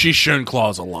kitty? She's shown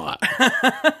claws a lot.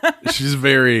 She's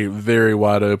very, very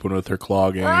wide open with her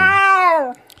claw game.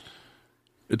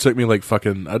 It took me like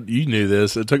fucking. You knew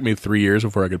this. It took me 3 years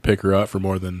before I could pick her up for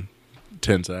more than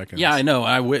 10 seconds. Yeah, I know.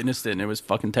 I witnessed it, and it was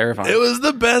fucking terrifying. It was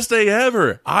the best day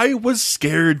ever. I was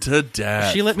scared to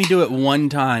death. She let me do it one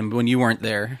time when you weren't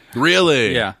there.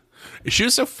 Really? Yeah. She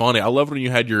was so funny. I loved when you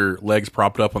had your legs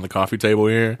propped up on the coffee table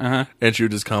here, and she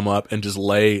would just come up and just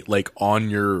lay like on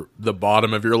the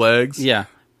bottom of your legs, Yeah.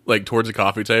 like towards the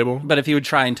coffee table. But if you would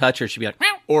try and touch her, she'd be like,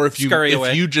 meow, Or if scurry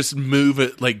away. you just move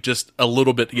it like just a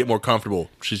little bit to get more comfortable,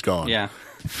 she's gone. Yeah.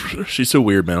 She's so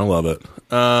weird, man. I love it.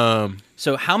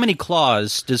 So how many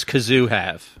claws does Kazoo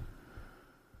have?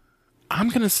 I'm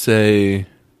gonna say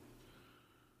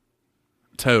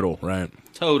total, right?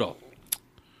 Total.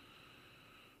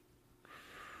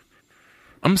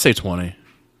 I'm gonna say 20.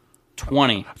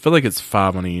 20. I feel like it's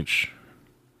 5 on each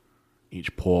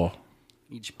paw.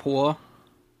 Each paw.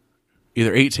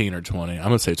 Either 18 or 20. I'm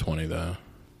gonna say 20 though.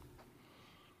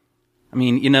 I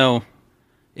mean,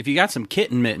 if you got some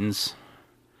kitten mittens,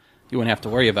 you wouldn't have to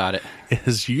worry about it.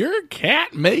 Is your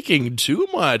cat making too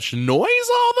much noise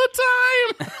all the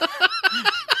time?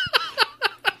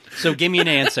 So give me an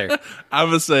answer. I'm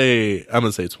gonna say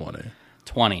 20.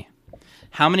 20.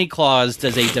 How many claws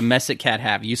does a domestic cat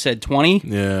have? You said 20?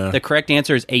 Yeah. The correct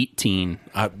answer is 18.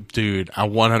 Dude, I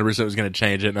 100% was gonna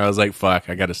change it, and I was like, fuck,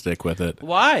 I gotta stick with it.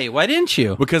 Why? Why didn't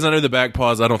you? Because I know the back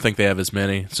paws, I don't think they have as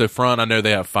many. So front, I know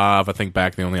they have 5. I think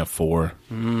back they only have 4.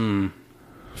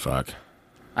 Fuck.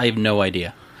 I have no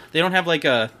idea. They don't have like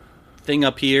a thing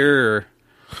up here, or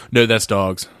No, that's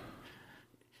dogs.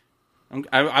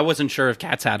 I wasn't sure if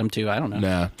cats had them too. I don't know.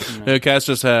 Nah. No, cats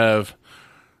just have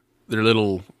their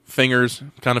little fingers,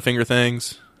 kind of finger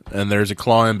things, and there's a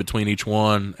claw in between each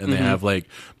one, and they have like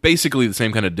basically the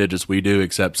same kind of digits we do,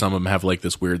 except some of them have like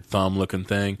this weird thumb looking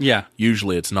thing. Yeah.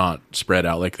 Usually it's not spread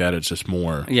out like that. It's just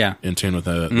more in tune with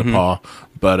the paw.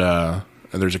 But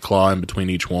and there's a claw in between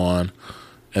each one,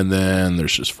 and then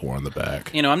there's just 4 on the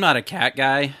back. I'm not a cat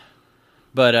guy,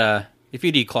 but if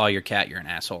you declaw your cat, you're an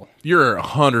asshole. You're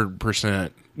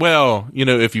 100%. Well,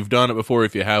 if you've done it before,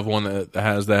 if you have one that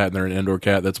has that and they're an indoor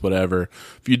cat, that's whatever.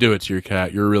 If you do it to your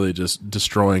cat, you're really just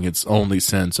destroying its only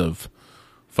sense of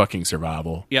fucking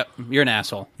survival. Yep, you're an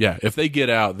asshole. Yeah, if they get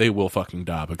out, they will fucking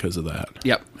die because of that.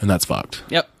 Yep. And that's fucked.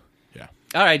 Yep. Yeah.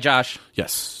 All right, Josh.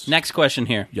 Yes. Next question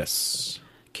here. Yes.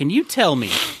 Can you tell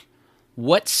me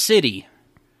what city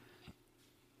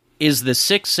is The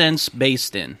Sixth Sense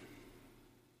based in?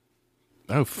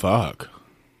 Oh, fuck.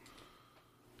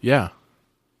 Yeah.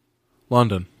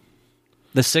 London.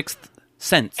 The Sixth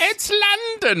Sense. It's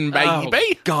London, Oh,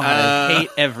 baby. God, I hate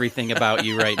everything about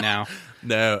you right now.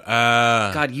 No.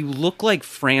 God, you look like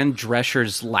Fran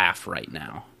Drescher's laugh right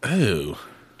now. Oh.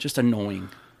 Just annoying.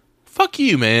 Fuck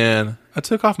you, man. I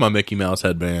took off my Mickey Mouse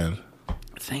headband.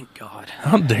 Thank God.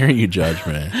 How dare you judge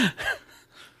me?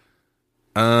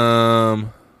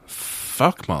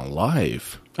 Fuck my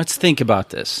life. Let's think about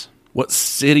this. What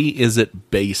city is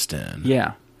it based in?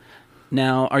 Yeah.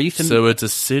 Now, are you So it's a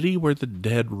city where the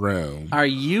dead roam. Are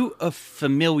you a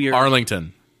familiar?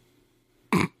 Arlington.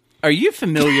 Are you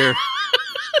familiar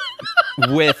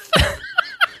with?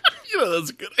 You know, that's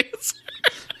a good answer.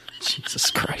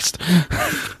 Jesus Christ!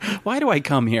 Why do I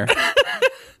come here?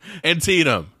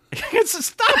 Antietam.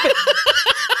 Stop it!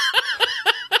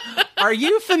 Are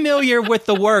you familiar with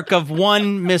the work of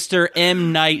one Mr.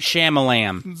 M. Night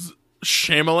Shyamalan?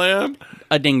 Shyamalan?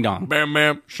 A ding dong. Bam,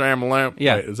 bam, Shyamalan.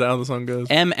 Yeah. Wait, is that how the song goes?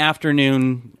 M.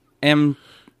 Afternoon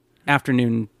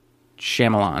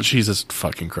Shyamalan. Jesus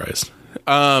fucking Christ.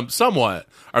 Somewhat.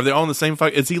 Are they all in the same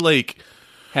fuck? Is he like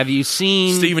Have you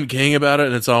seen? Stephen King about it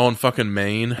and it's all in fucking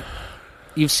Maine?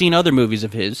 You've seen other movies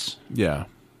of his. Yeah.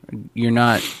 You're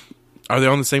not. Are they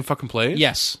all in the same fucking place?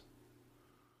 Yes.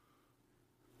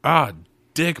 Ah,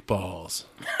 dick balls.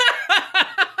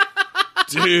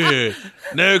 Dude.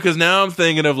 No, because now I'm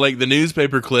thinking of like the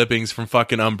newspaper clippings from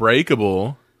fucking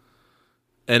Unbreakable.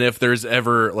 And if there's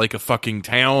ever like a fucking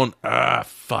town,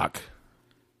 fuck.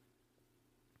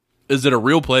 Is it a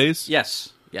real place?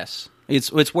 Yes. Yes.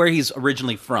 It's where he's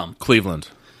originally from. Cleveland.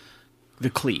 The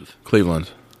Cleve. Cleveland.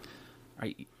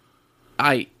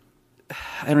 I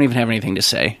don't even have anything to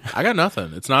say. I got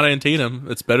nothing. It's not Antietam.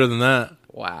 It's better than that.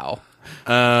 Wow.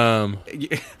 I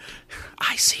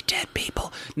see dead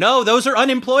people. No, those are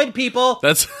unemployed people.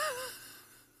 That's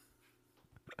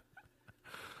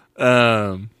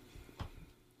that's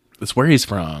where he's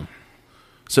from.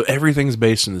 So everything's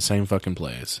based in the same fucking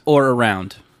place. Or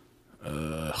around.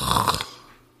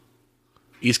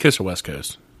 East Coast or West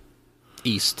Coast?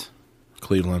 East.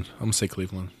 Cleveland. I'm gonna say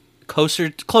Cleveland. Closer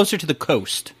to the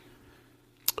coast.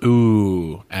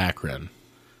 Ooh, Akron.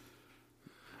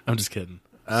 I'm just kidding.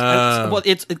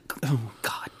 Oh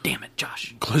God damn it,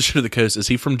 Josh. Closer to the coast. Is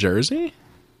he from Jersey?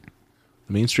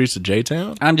 The mean streets of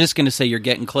J-Town? I'm just going to say you're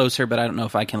getting closer, but I don't know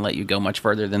if I can let you go much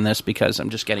further than this because I'm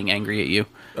just getting angry at you.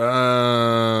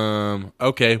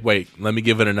 Okay, wait. Let me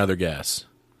give it another guess.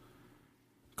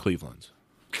 Cleveland.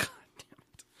 God damn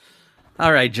it.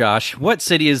 All right, Josh. What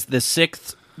city is the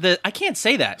sixth... I can't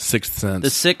say that. Sixth Sense. The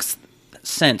Sixth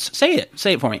Sense. Say it.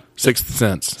 Say it for me. Sixth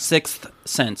Sense. Sixth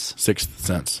Sense. Sixth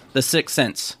Sense. The Sixth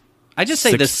Sense. I just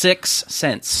say the Sixth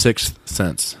Sense. Sixth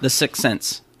Sense. The Sixth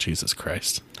Sense. Jesus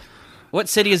Christ. What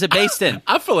city is it based in?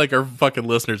 I feel like our fucking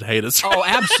listeners hate us. Oh,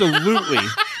 absolutely.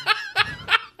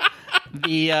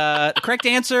 The correct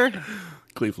answer?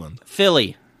 Cleveland.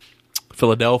 Philadelphia.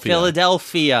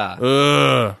 Philadelphia.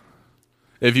 Ugh.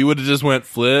 If you would have just went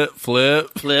flip.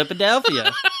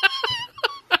 Philadelphia.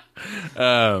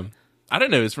 I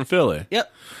didn't know he was from Philly.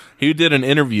 Yep. He did an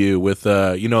interview with,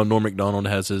 Norm Macdonald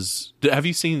has his... Have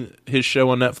you seen his show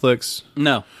on Netflix?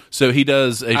 No. So he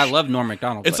does... I love Norm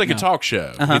Macdonald. It's like a talk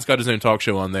show. Uh-huh. He's got his own talk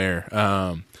show on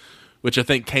there, which I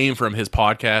think came from his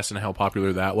podcast and how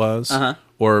popular that was. Uh-huh.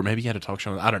 Or maybe he had a talk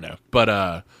show. I don't know.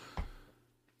 But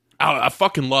I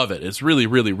fucking love it. It's really,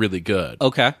 really, really good.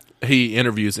 Okay. He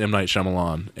interviews M. Night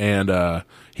Shyamalan, and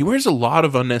he wears a lot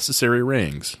of unnecessary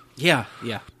rings. Yeah.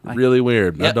 Really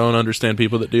weird. Yep. I don't understand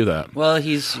people that do that. Well,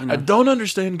 he's... I don't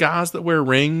understand guys that wear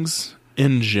rings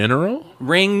in general.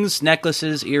 Rings,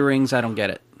 necklaces, earrings, I don't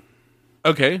get it.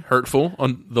 Okay, hurtful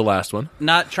on the last one.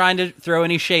 Not trying to throw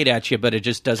any shade at you, but it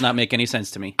just does not make any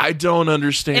sense to me. I don't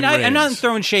understand And rings. I'm not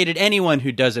throwing shade at anyone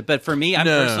who does it, but for me, I'm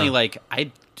No. personally like,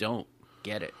 I don't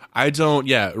get it.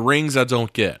 Rings I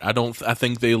don't get. I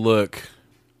think they look,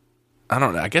 I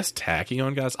don't know, I guess tacky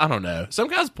on guys. I don't know. Some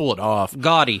guys pull it off.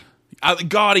 Gaudy.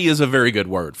 Gaudy is a very good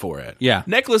word for it. Yeah.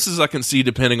 Necklaces I can see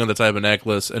depending on the type of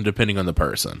necklace and depending on the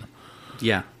person.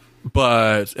 Yeah.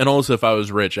 And also if I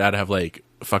was rich, I'd have like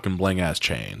fucking bling ass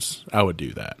chains. I would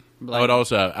do that.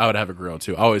 I would have a grill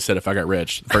too. I always said if I got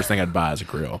rich, the first thing I'd buy is a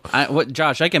grill.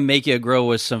 Josh, I can make you a grill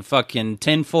with some fucking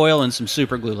tin foil and some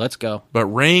super glue. Let's go. But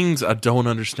rings, I don't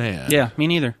understand. Yeah, me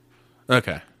neither.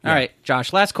 Okay. All right,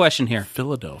 Josh, last question here.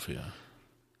 Philadelphia.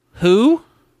 Who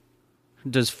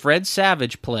does Fred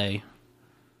Savage play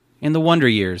in The Wonder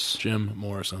Years? Jim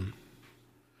Morrison.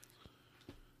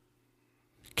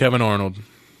 Kevin Arnold.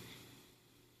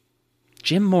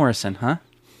 Jim Morrison, huh?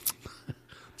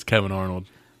 It's Kevin Arnold.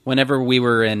 Whenever we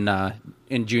were in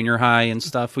junior high and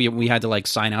stuff, we had to like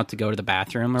sign out to go to the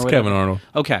bathroom or It's whatever. Kevin Arnold.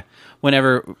 Okay.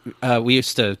 Whenever we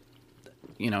used to,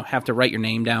 have to write your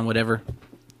name down, whatever,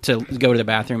 to go to the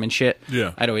bathroom and shit.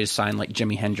 Yeah. I'd always sign like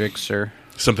Jimi Hendrix or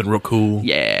Something real cool.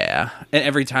 yeah. And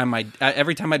every time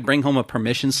I'd bring home a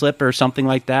permission slip or something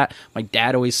like that, my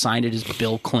dad always signed it as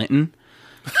Bill Clinton.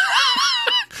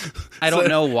 I don't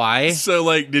know why. So,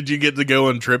 like, did you get to go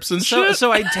on trips and shit?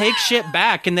 So I'd take shit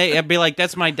back, and I'd be like,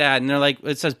 "That's my dad," and they're like,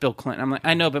 "It says Bill Clinton." I'm like,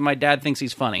 "I know, but my dad thinks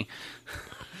he's funny."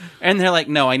 And they're like,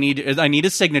 no, I need a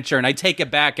signature. And I take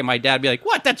it back, and my dad would be like,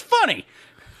 what? That's funny.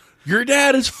 Your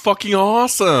dad is fucking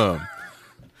awesome.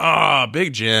 Ah,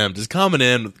 Big Jim just coming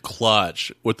in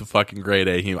clutch with the fucking grade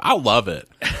A humor. I love it.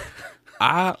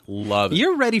 I love it.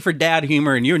 You're ready for dad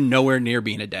humor, and you're nowhere near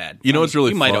being a dad. You know what's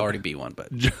really You might fun? already be one,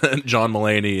 but... John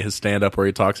Mulaney, his stand-up where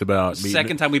he talks about...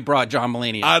 Second time we brought John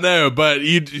Mulaney. I know, but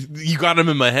you got him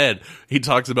in my head. He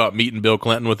talks about meeting Bill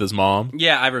Clinton with his mom.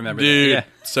 Yeah, I remember Dude, that.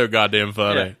 so goddamn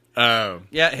funny.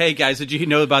 Yeah, hey guys, did you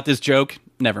know about this joke?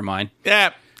 Never mind.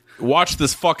 Yeah, watch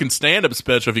this fucking stand-up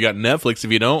special if you got Netflix.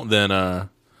 If you don't, then I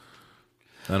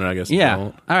don't know, I guess you Yeah.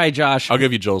 don't. All right, Josh. I'll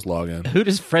give you Joel's login. Who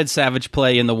does Fred Savage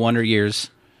play in The Wonder Years?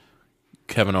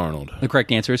 Kevin Arnold. The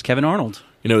correct answer is Kevin Arnold.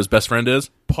 You know who his best friend is?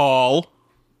 Paul.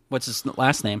 What's his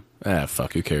last name? Ah,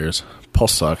 fuck, who cares? Paul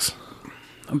sucks.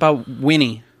 About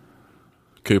Winnie.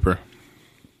 Cooper.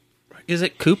 Is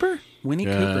it Cooper? Winnie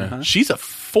Cooper, huh? She's a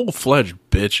full-fledged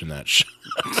bitch in that show.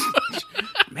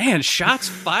 Man, shots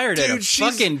fired at a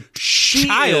fucking she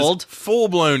child. is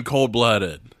full-blown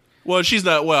cold-blooded. Well, she's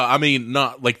not, well, I mean,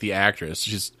 not like the actress.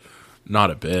 She's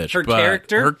not a bitch. Her but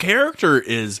character? Her character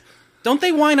is... Don't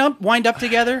they wind up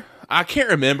together? I can't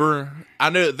remember.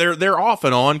 I know they're off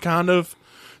and on, kind of.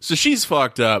 So she's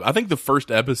fucked up. I think the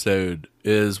first episode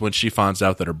is when she finds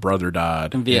out that her brother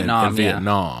died In Vietnam, In yeah.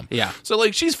 Vietnam. Yeah. So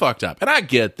like she's fucked up, and I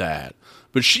get that.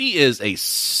 But she is a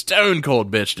stone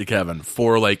cold bitch to Kevin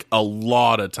for like a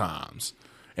lot of times,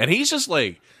 and he's just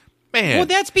like, man. Well,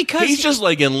 that's because he's just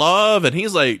like in love, and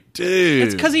he's like, dude,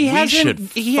 It's because he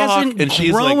hasn't and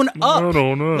she's grown like, up. I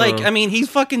don't know. Like, I mean, he's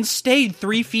fucking stayed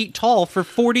 3 feet tall for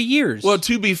 40 years. Well,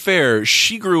 to be fair,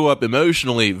 she grew up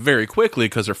emotionally very quickly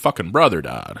because her fucking brother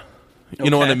died. You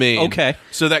know what I mean? Okay.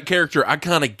 So that character, I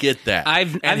kind of get that.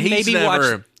 I've he's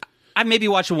maybe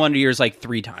watched Wonder Years like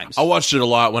 3 times. I watched it a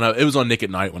lot when it was on Nick at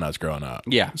Night when I was growing up.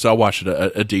 Yeah. So I watched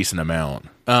it a decent amount.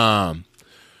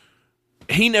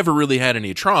 He never really had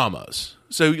any traumas.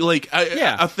 So like,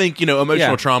 I think,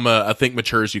 emotional trauma, I think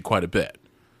matures you quite a bit.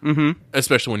 Mm-hmm.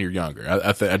 Especially when you're younger.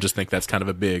 I just think that's kind of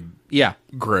a big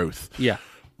growth. Yeah.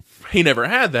 He never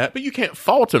had that, but you can't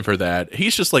fault him for that.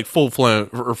 He's just like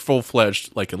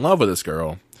full-fledged, like in love with this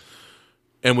girl,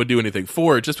 and would do anything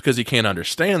for it. Just because he can't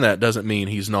understand that doesn't mean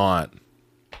he's not.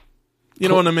 You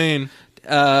know what I mean?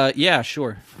 Yeah,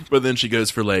 sure. But then she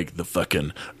goes for like the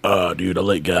fucking, dude, I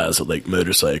like guys that like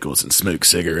motorcycles and smoke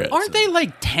cigarettes. Aren't they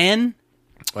like 10?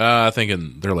 I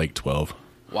think they're like 12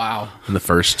 Wow. in the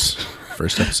first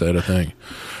episode. I think,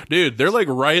 dude, they're like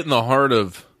right in the heart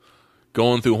of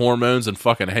going through hormones and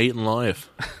fucking hating life.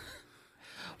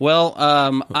 Well,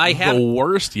 I have the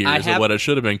worst years of what it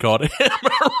should have been called. Right?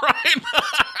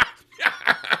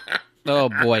 Oh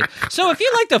boy. So if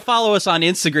you'd like to follow us on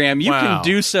Instagram, you can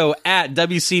do so at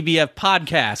WCBF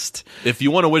Podcast. If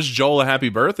you want to wish Joel a happy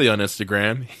birthday on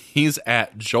Instagram, he's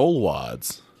at Joel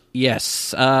Wads.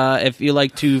 Yes. If you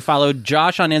like to follow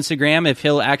Josh on Instagram, if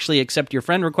he'll actually accept your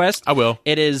friend request, I will.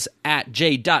 It is at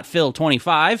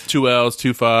j.phil25. 2 L's,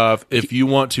 25. If you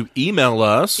want to email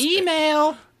us,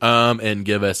 and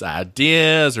give us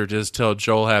ideas, or just tell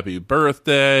Joel happy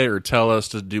birthday, or tell us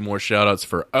to do more shout outs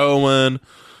for Owen,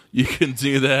 you can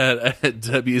do that at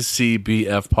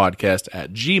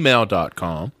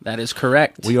wcbfpodcast@gmail.com. That is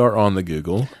correct. We are on the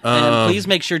Google. And please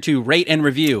make sure to rate and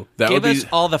review. Give us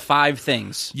all the 5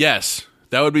 things. Yes,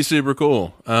 that would be super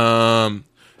cool. And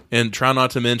try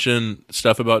not to mention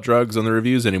stuff about drugs on the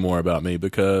reviews anymore about me,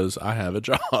 because I have a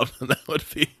job. That would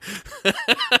be...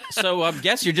 So I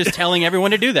guess you're just telling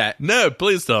everyone to do that. No,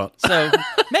 please don't. So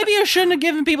maybe I shouldn't have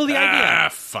given people the idea.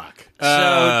 Fuck.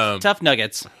 So tough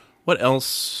nuggets. What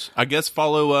else? I guess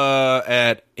follow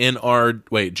at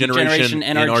Generation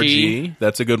NRG.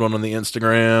 That's a good one on the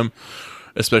Instagram,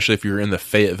 especially if you're in the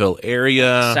Fayetteville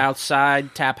area.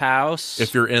 Southside Tap House.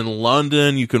 If you're in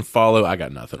London, you can follow. I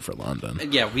got nothing for London.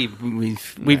 Yeah,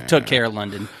 we've took care of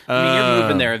London. I mean, you're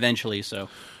moving there eventually, so.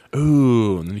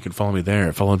 Ooh, and then you can follow me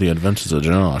there. Follow the Adventures of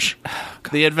Josh.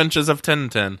 The Adventures of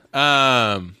Tintin.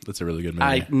 That's a really good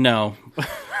movie. No.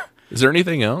 Is there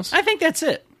anything else? I think that's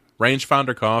it.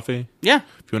 Rangefinder Coffee. Yeah.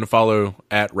 If you want to follow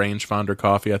at Rangefinder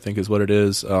Coffee, I think is what it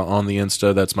is on the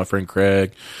Insta. That's my friend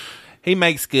Craig. He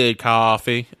makes good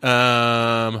coffee.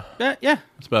 Yeah.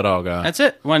 That's about all, guys. That's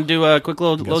it. Want to do a quick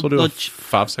little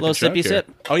 5-second little sippy here. sip?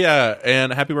 Oh, yeah.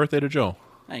 And happy birthday to Joel.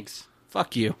 Thanks.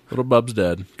 Fuck you. Little Bub's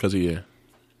dead because of you.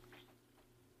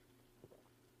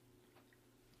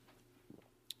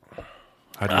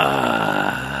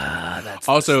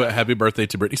 Also, happy birthday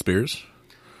to Britney Spears,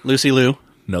 Lucy Liu,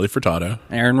 Nelly Furtado,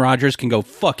 Aaron Rodgers can go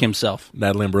fuck himself.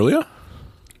 Natalie Imbruglia.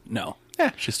 No.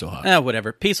 She's still hot.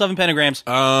 Whatever. Peace, love, and pentagrams.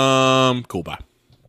 Cool. Bye.